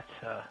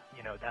 That's a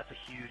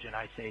huge, and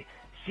I say,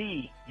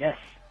 yes,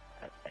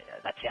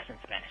 that's yes in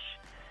Spanish.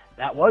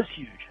 That was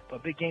huge,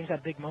 but big games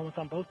have big moments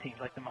on both teams,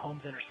 like the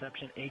Mahomes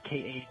interception,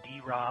 a.k.a.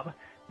 D-Rob,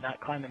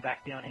 not climbing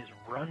back down his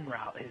run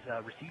route, his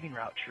receiving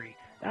route tree.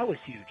 That was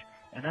huge,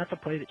 and that's a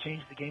play that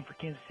changed the game for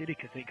Kansas City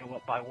because they go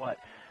up by,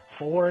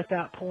 4 at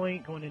that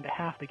point, going into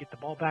half, they get the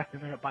ball back,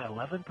 then they're up by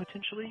 11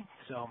 potentially.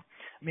 So,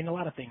 I mean, a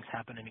lot of things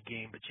happen in a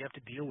game, but you have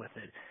to deal with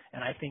it.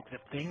 And I think the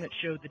thing that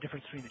showed the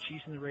difference between the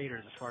Chiefs and the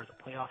Raiders as far as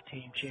a playoff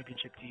team,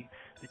 championship team,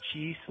 the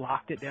Chiefs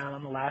locked it down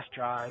on the last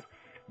drive.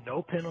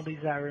 No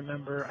penalties, I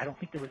remember. I don't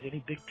think there was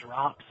any big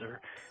drops or,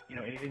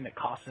 anything that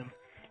cost them.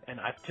 And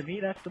to me,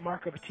 that's the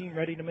mark of a team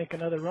ready to make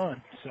another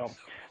run. So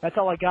that's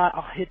all I got.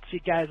 I'll hit you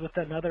guys with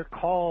another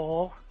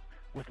call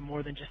with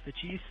more than just the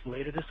Chiefs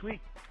later this week.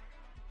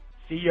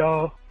 See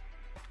y'all.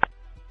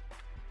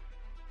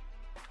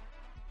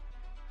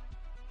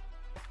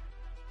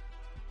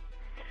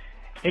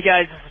 Hey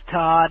guys, this is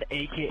Todd,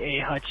 aka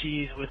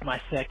Hutchies, with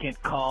my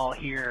second call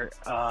here,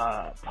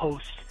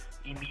 post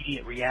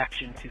immediate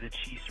reaction to the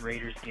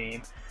Chiefs-Raiders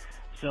game.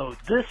 So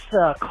this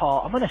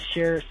call, I'm going to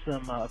share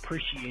some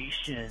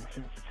appreciation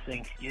since it's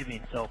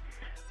Thanksgiving. So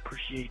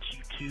appreciate you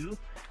too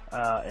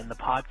in the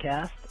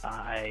podcast.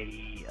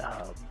 I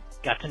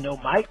got to know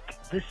Mike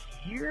this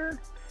year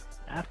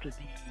after the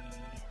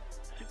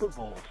Super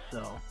Bowl.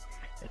 So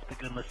it's been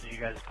good listening to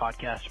you guys'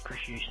 podcast.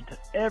 Appreciation to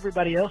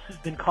everybody else who's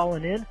been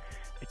calling in.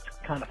 It's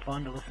kind of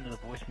fun to listen to the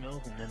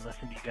voicemails and then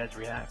listen to you guys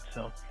react.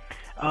 So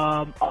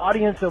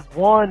audience of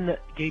one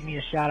gave me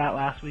a shout out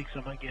last week, so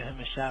I'm going to give him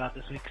a shout out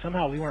this week.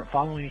 Somehow we weren't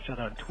following each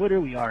other on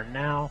Twitter. We are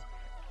now.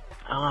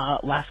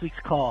 Last week's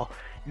call,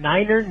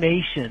 Niner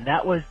Nation.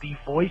 That was the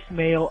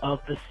voicemail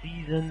of the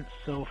season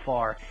so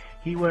far.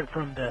 He went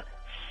from the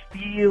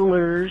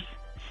Steelers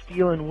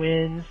stealing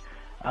wins,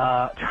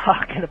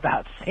 talking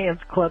about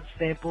Sam's Club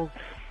samples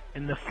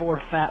and the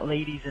 4 fat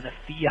ladies in a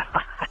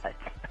Fiat.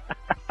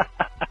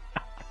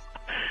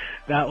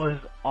 That was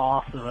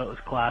awesome. That was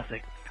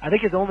classic. I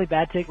think his only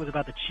bad take was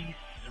about the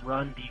Chiefs'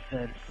 run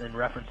defense in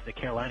reference to the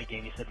Carolina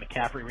game. He said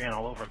McCaffrey ran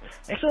all over him.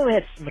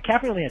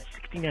 McCaffrey only had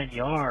 69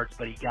 yards,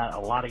 but he got a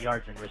lot of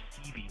yards in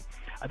receiving.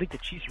 I think the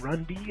Chiefs'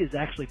 run D is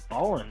actually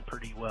balling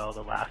pretty well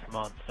the last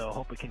month, so I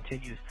hope it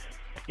continues.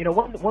 You know,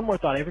 one more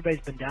thought.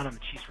 Everybody's been down on the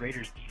Chiefs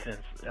Raiders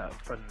defense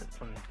from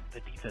the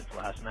defense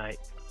last night,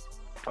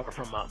 or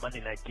from Sunday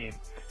night's game.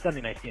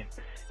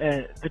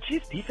 The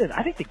Chiefs defense,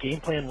 I think the game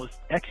plan was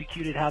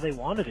executed how they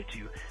wanted it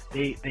to.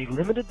 They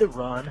limited the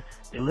run,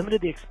 they limited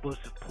the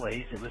explosive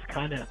plays. It was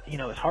kind of, you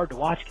know, it's hard to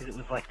watch because it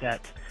was like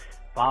that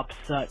Bob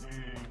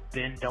Sutton,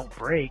 bend don't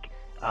break.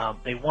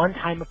 They won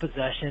time of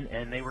possession,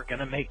 and they were going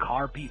to make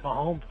Carr beat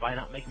Mahomes by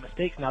not making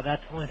mistakes. Now,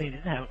 that's the only thing they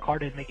didn't have. Carr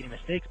didn't make any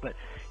mistakes, but,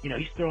 you know,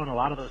 he's throwing a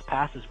lot of those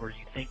passes where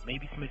you think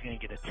maybe somebody's going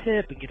to get a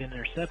tip and get an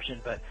interception.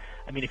 But,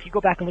 I mean, if you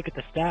go back and look at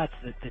the stats,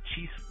 the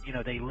Chiefs, you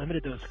know, they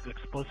limited those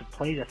explosive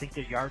plays. I think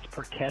their yards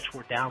per catch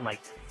were down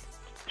like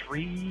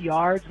 3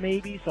 yards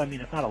maybe. So, I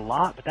mean, it's not a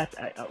lot, but that's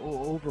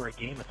over a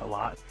game, it's a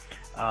lot.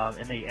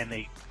 And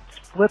they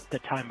flipped the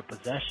time of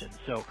possession.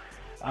 So,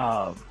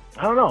 I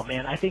don't know,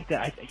 man. I think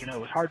that it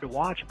was hard to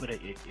watch, but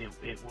it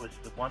was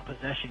the one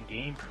possession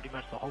game pretty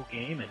much the whole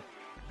game. And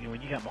you know,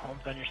 when you got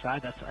Mahomes on your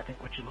side, that's I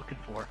think what you're looking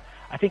for.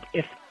 I think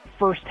if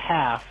first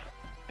half,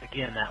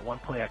 again, that one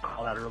play I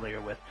called out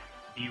earlier with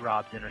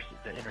D-Rob's the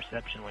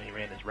interception when he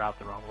ran his route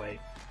the wrong way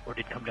or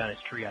didn't come down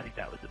his tree, I think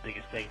that was the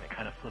biggest thing that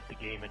kind of flipped the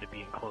game into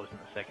being close in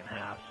the second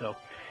half. So,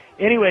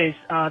 anyways,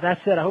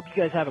 that said, I hope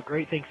you guys have a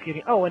great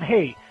Thanksgiving. Oh, and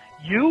hey,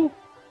 you.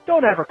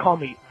 Don't ever call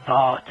me the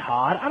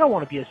Todd. I don't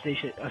want to be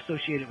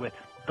associated with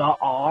the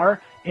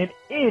R in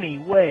any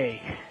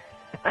way.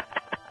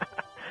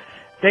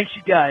 Thanks,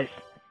 you guys.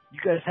 You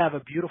guys have a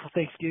beautiful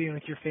Thanksgiving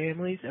with your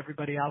families.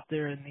 Everybody out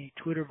there in the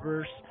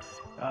Twitterverse,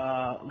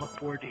 look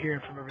forward to hearing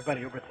from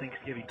everybody over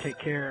Thanksgiving. Take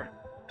care.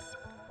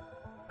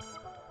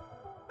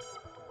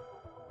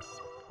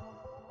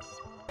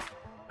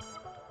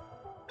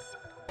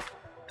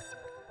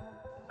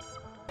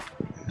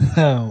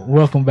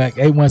 Welcome back.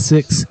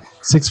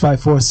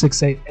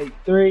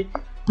 816-654-6883.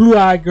 Blue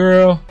Eye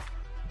Girl.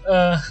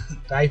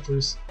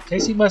 Diapers.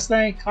 Casey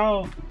Mustang,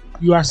 call.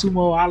 You are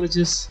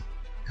sumoologist.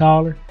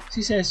 Call her.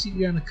 She said she's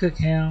gonna cook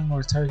ham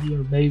or turkey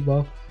or baby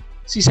both.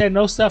 She said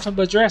no stuffing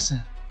but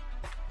dressing.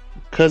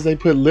 Because they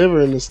put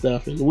liver in the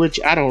stuffing, which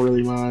I don't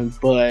really mind,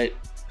 but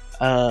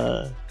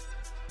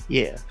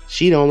yeah,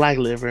 she don't like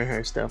liver in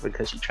her stuffing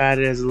because she tried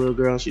it as a little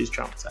girl and she was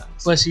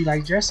traumatized. But she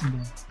like dressing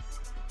though.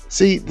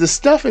 See, the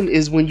stuffing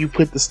is when you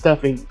put the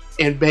stuffing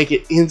and bake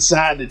it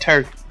inside the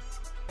turkey.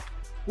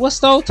 What's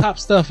stovetop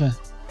stuffing?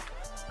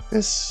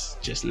 That's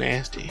just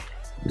nasty.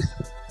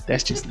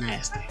 That's just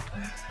nasty.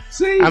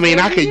 See, I mean,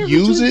 I could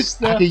use it.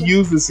 I could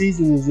use the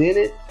seasonings in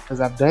it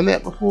because I've done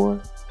that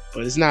before,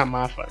 but it's not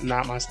my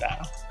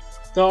style.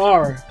 The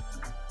R.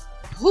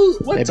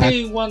 What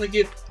team want to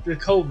get the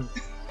COVID?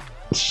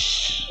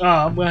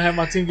 I'm gonna have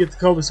my team get the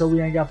COVID so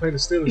we ain't got to play the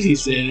Steelers. He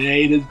said it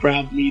ain't his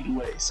problem either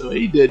way, so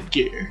he doesn't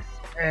care.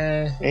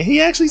 And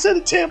he actually said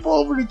a Tampa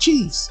over the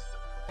Chiefs.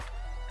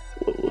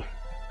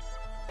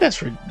 That's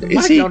for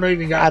Mike don't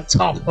even got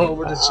top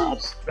over the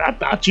Chiefs. I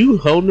thought you were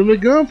holding him at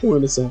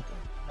gunpoint or something.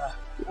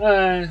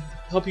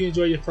 Hope you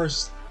enjoy your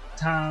first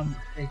time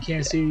in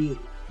Kansas City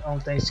on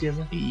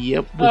Thanksgiving.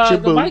 Yep, with your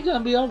boo. Mike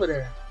gonna be over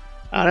there.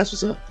 Oh, that's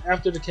what's up.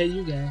 After the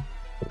KU game.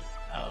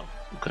 Oh,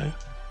 okay.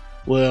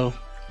 Well,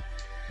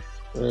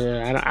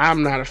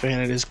 I'm not a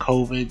fan of this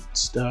COVID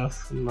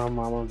stuff. My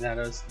mama got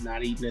us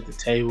not eating at the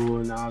table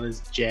and all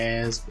this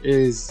jazz.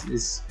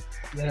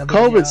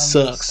 COVID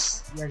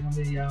sucks.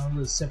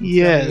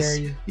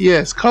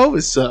 Yes,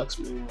 COVID sucks,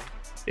 man.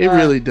 It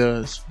really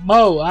does.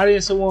 Mo,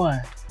 audience of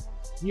one.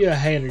 You're a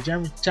hater.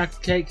 German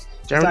chocolate cake.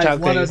 German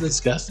chocolate cake is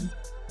disgusting.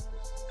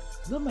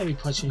 Don't make me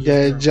punch you in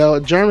your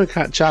German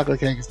chocolate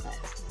cake is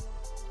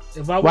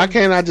nasty. Why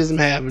can't I just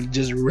have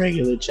just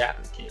regular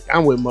chocolate cake?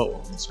 I'm with Mo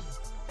on this one.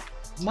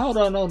 Mo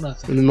don't know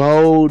nothing.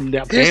 Mo,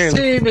 his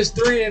team is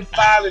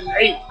 3-5 and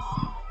 8,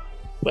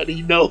 but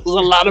he knows a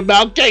lot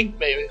about cake,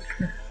 baby.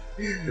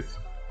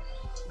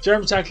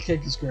 German chocolate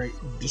cake is great.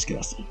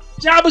 Disgusting.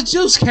 Jabba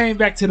Juice came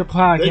back to the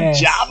podcast.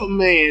 The Jabba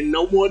man,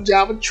 no more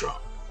Jabba Trump.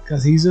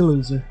 Because he's a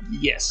loser.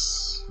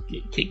 Yes.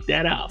 Get kicked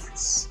out of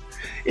office.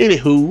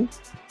 Anywho,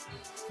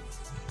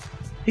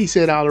 he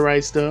said all the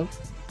right stuff.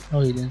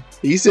 Oh, he did.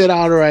 He said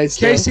all the right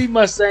stuff. KC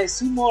Mustang,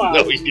 Seymour.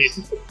 No, he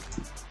didn't.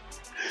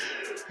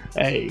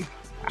 Hey,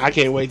 I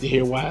can't wait to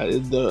hear why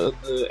the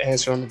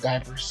answer on the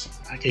diapers.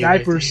 I can't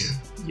diapers. Wait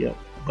to hear. Yep.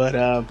 But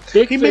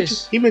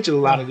he mentioned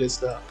a lot of good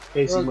stuff.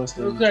 Casey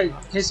Mustang. Okay,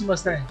 Casey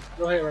Mustang.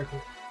 Go ahead, right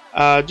quick.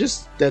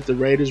 Just that the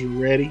Raiders were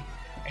ready,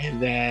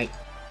 and that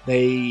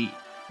they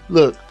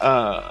look.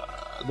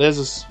 There's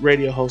a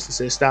radio host that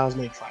says styles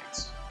make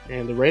fights,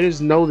 and the Raiders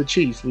know the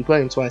Chiefs. We play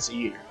them twice a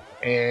year,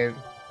 and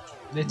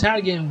they're tired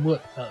of getting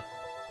whooped up.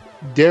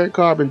 Derek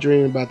Carr been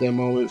dreaming about that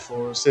moment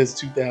since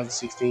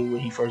 2016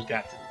 when he first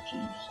got to the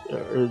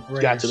Chiefs or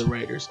got to the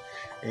Raiders,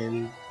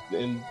 and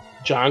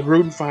John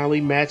Gruden finally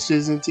matched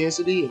his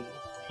intensity and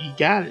he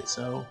got it.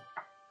 So,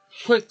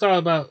 quick thought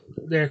about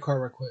Derek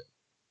Carr, real quick.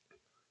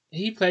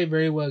 He played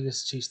very well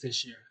against the Chiefs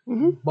this year,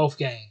 both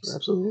games.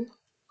 Absolutely.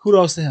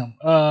 Kudos to him.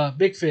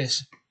 Big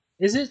Fish.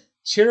 Is it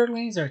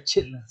chitterlings or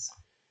chitlins?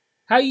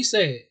 How you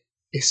say it?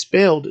 It's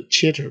spelled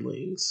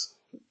Chitterlings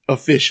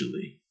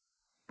officially,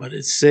 but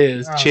it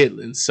says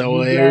Chitlins.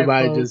 So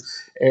everybody just,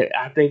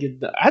 I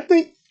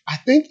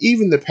think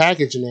even the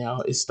package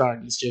now is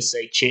starting to just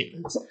say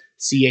Chitlins.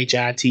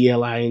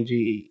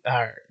 CHITLING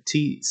or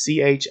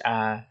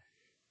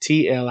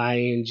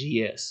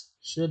CHITLINGS.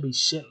 Should be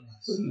shitless.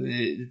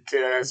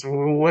 That's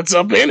what's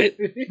up in it.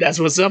 That's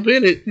what's up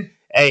in it.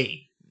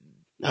 Hey,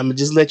 I'm gonna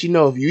just let you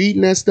know, if you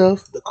eating that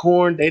stuff, the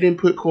corn, they didn't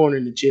put corn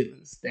in the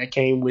chitlins. That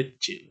came with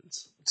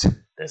chitlins.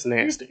 That's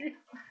nasty.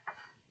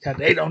 Cause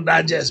they don't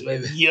digest,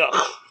 baby. Yuck.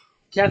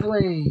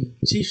 Kathleen,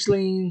 Chiefs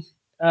lean.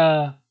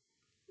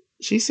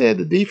 She said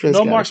the defense.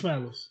 No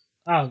marshmallows.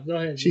 Oh, go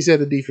ahead. She said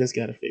the defense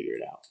got to figure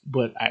it out,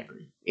 but I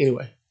agree.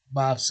 Anyway,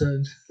 Bob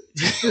Sutton.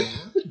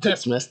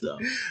 That's messed up.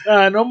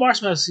 No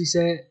marshmallows, she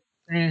said,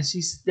 and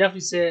she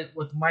definitely said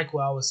with Michael,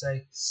 I would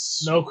say,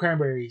 no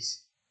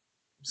cranberries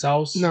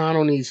sauce. No, I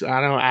don't need.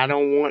 I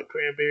don't want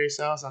cranberry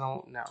sauce. I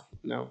don't.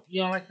 No.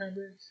 You don't like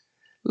cranberries?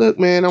 Look,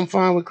 man, I'm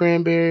fine with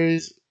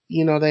cranberries.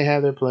 You know, they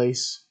have their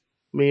place.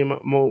 Me and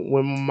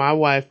when my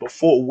wife,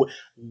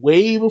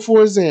 way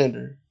before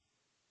Xander,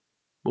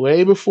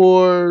 way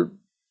before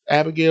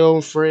Abigail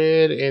and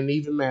Fred and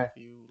even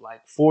Matthew,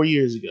 like 3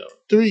 years ago,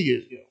 I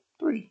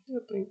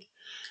think,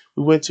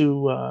 we went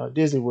to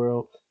Disney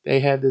World. They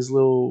had this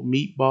little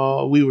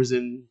meatball. We was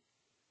in,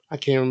 I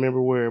can't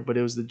remember where, but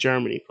it was the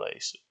Germany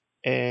place.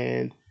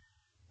 And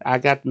I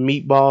got the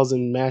meatballs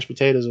and mashed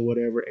potatoes or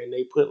whatever, and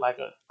they put like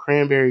a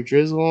cranberry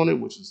drizzle on it,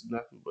 which is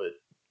nothing but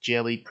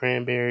jellied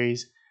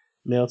cranberries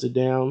melted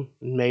down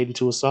and made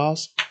into a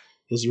sauce.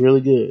 It's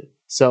really good.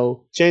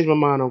 So, changed my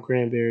mind on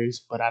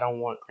cranberries, but I don't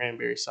want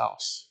cranberry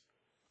sauce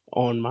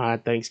on my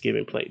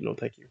Thanksgiving plate. No,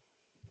 thank you.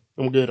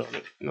 I'm good on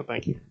it. No,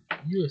 thank you.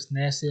 You is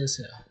nasty as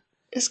hell.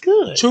 It's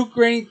good. True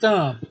Green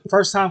Thumb,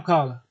 first time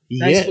caller.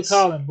 Thanks for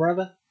calling,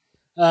 brother.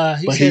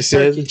 He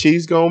said the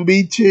Chiefs gonna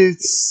be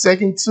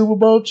second Super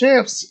Bowl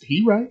champs.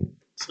 He right.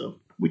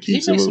 So we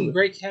keep. He makes some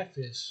great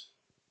catfish.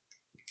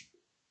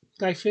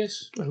 Like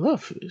fish? I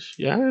love fish.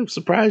 Yeah, I'm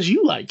surprised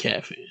you like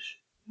catfish.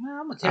 Man,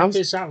 I'm a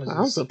catfishologist.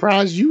 I'm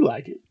surprised you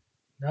like it.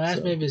 No,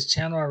 ask me if it's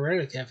channel or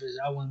regular catfish.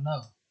 I wouldn't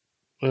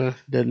know.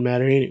 Doesn't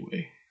matter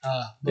anyway.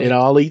 It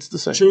all eats the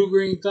same. True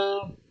Green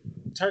Thumb,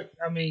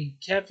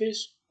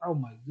 catfish. Oh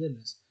my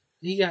goodness,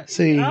 he got.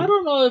 See, I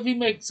don't know if he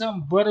makes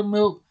some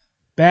buttermilk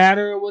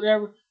batter or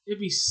whatever. It'd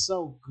be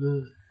so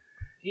good.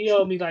 He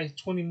owed me like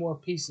 20 more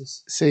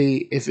pieces.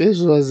 See, if this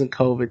wasn't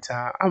COVID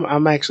time,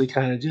 I'm actually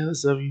kind of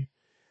jealous of you.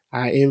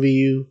 I envy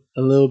you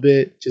a little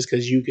bit just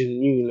because you can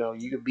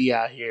be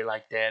out here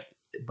like that,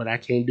 but I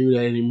can't do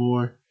that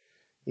anymore.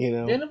 You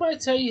know. Did anybody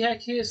tell you had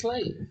kids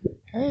late?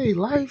 Hey,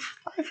 life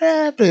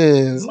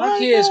happens. My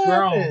kids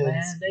grown,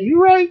 man.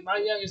 You right. My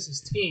youngest is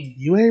 10.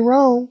 You ain't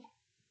wrong.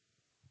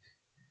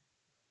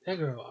 That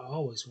girl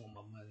always want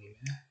my money,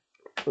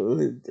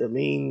 man. I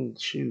mean,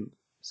 shoot.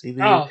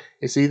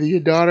 It's either your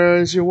daughter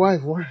or it's your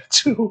wife. One or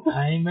two.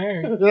 I ain't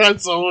married.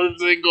 So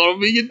it's gonna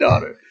be your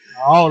daughter.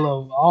 All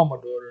my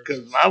daughters.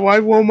 Because my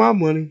wife want my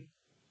money.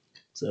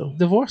 So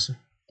divorce her.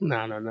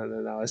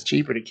 No. It's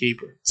cheaper to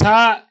keep her.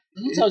 Todd,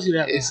 who told you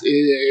that?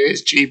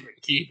 It's cheaper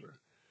to keep her.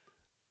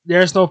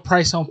 There's no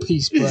price on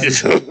peace,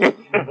 brother.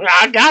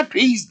 I got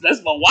peace.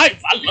 That's my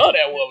wife. I love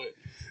that woman.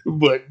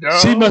 But no.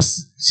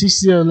 She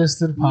still listens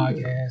to the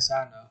podcast.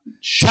 I know.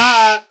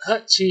 Todd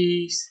Hut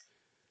Cheese.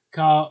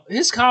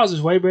 His calls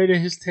is way better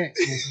than his text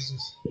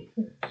messages.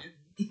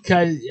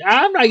 Because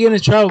I'm not getting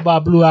in trouble by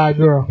Blue Eyed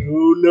Girl.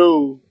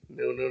 No.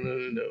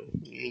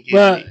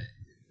 But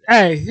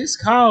hey, his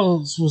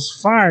calls was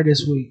fire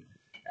this week.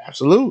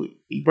 Absolutely,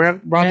 he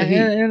brought the heat,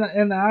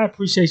 and I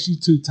appreciate you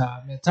too,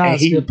 Todd. Man,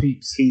 Todd's still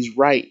peeps. He's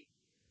right.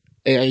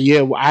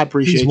 Well, I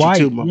appreciate you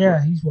too, my bro.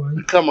 He's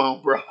white. Come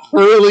on, bro.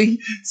 Really?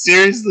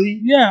 Seriously?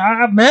 Yeah,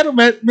 I met him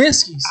at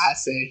Miski's. I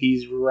said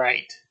he's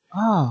right.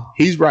 Oh,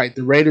 he's right.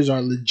 The Raiders are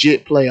a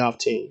legit playoff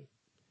team.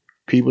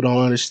 People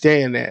don't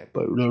understand that,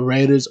 but the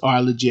Raiders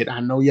are legit. I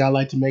know y'all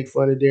like to make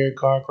fun of Derek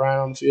Carr crying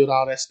on the field,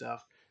 all that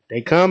stuff. They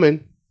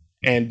coming,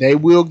 and they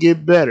will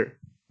get better.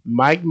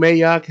 Mike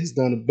Mayock has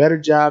done a better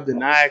job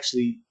than I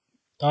actually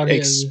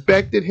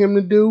expected him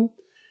to do.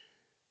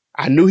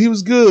 I knew he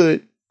was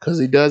good because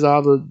he does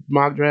all the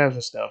mock drafts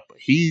and stuff, but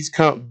he's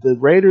come. The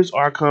Raiders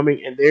are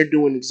coming, and they're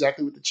doing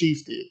exactly what the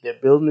Chiefs did. They're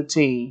building a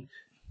team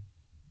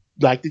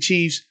like the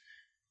Chiefs.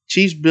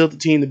 Chiefs built the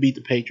team to beat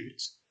the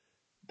Patriots.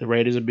 The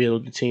Raiders are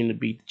building the team to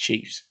beat the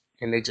Chiefs,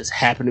 and they just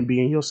happen to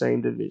be in your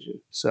same division.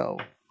 So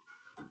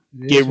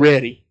get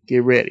ready.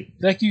 Get ready.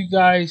 Thank you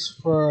guys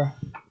for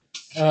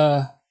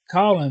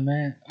calling,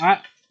 man.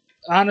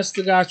 Honest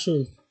to God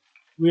truth,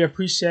 we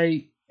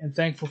appreciate and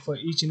thankful for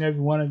each and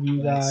every one of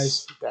you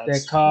guys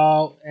that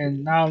call,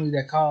 and not only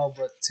that call,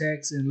 but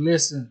text and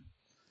listen.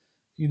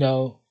 You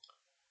know.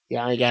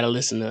 Yeah, I ain't gotta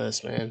listen to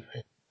us, man.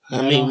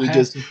 I mean,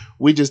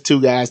 we just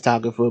two guys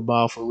talking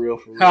football for real.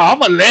 Oh,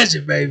 I'm a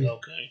legend, baby.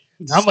 Okay.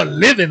 I'm a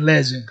living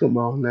legend. Come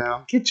on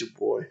now. Get your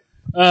boy.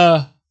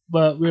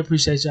 But we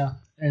appreciate y'all.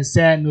 And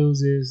sad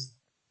news is,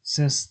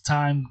 since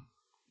time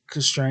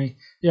constraint,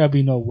 there'll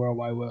be no World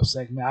Wide Web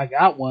segment. I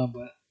got one,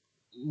 but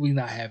we're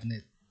not having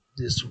it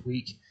this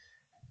week.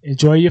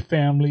 Enjoy your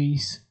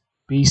families.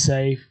 Be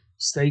safe.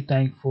 Stay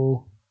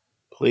thankful.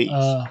 Please.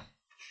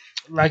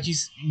 Like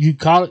you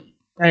call it.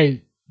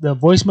 Hey, the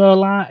voicemail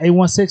line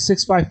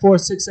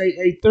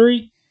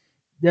 816-654-6883.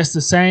 That's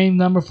the same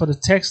number for the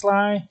text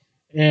line.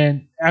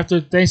 And after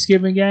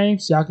Thanksgiving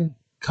games, y'all can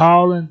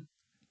call and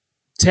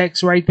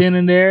text right then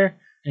and there,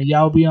 and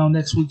y'all be on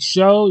next week's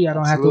show. Y'all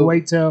don't have to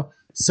wait till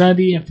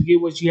Sunday and forget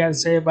what you had to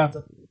say about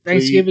the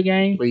Thanksgiving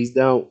game. Please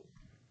don't.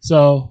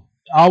 So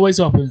always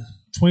open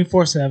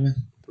 24/7,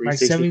 like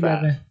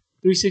 365.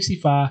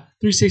 365,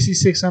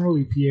 366 on a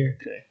leap year.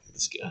 Okay,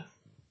 let's go.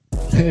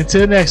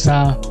 Until next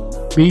time,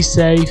 be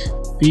safe,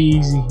 be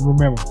easy.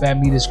 Remember, fat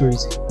meat is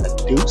greasy.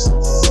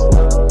 Deuces.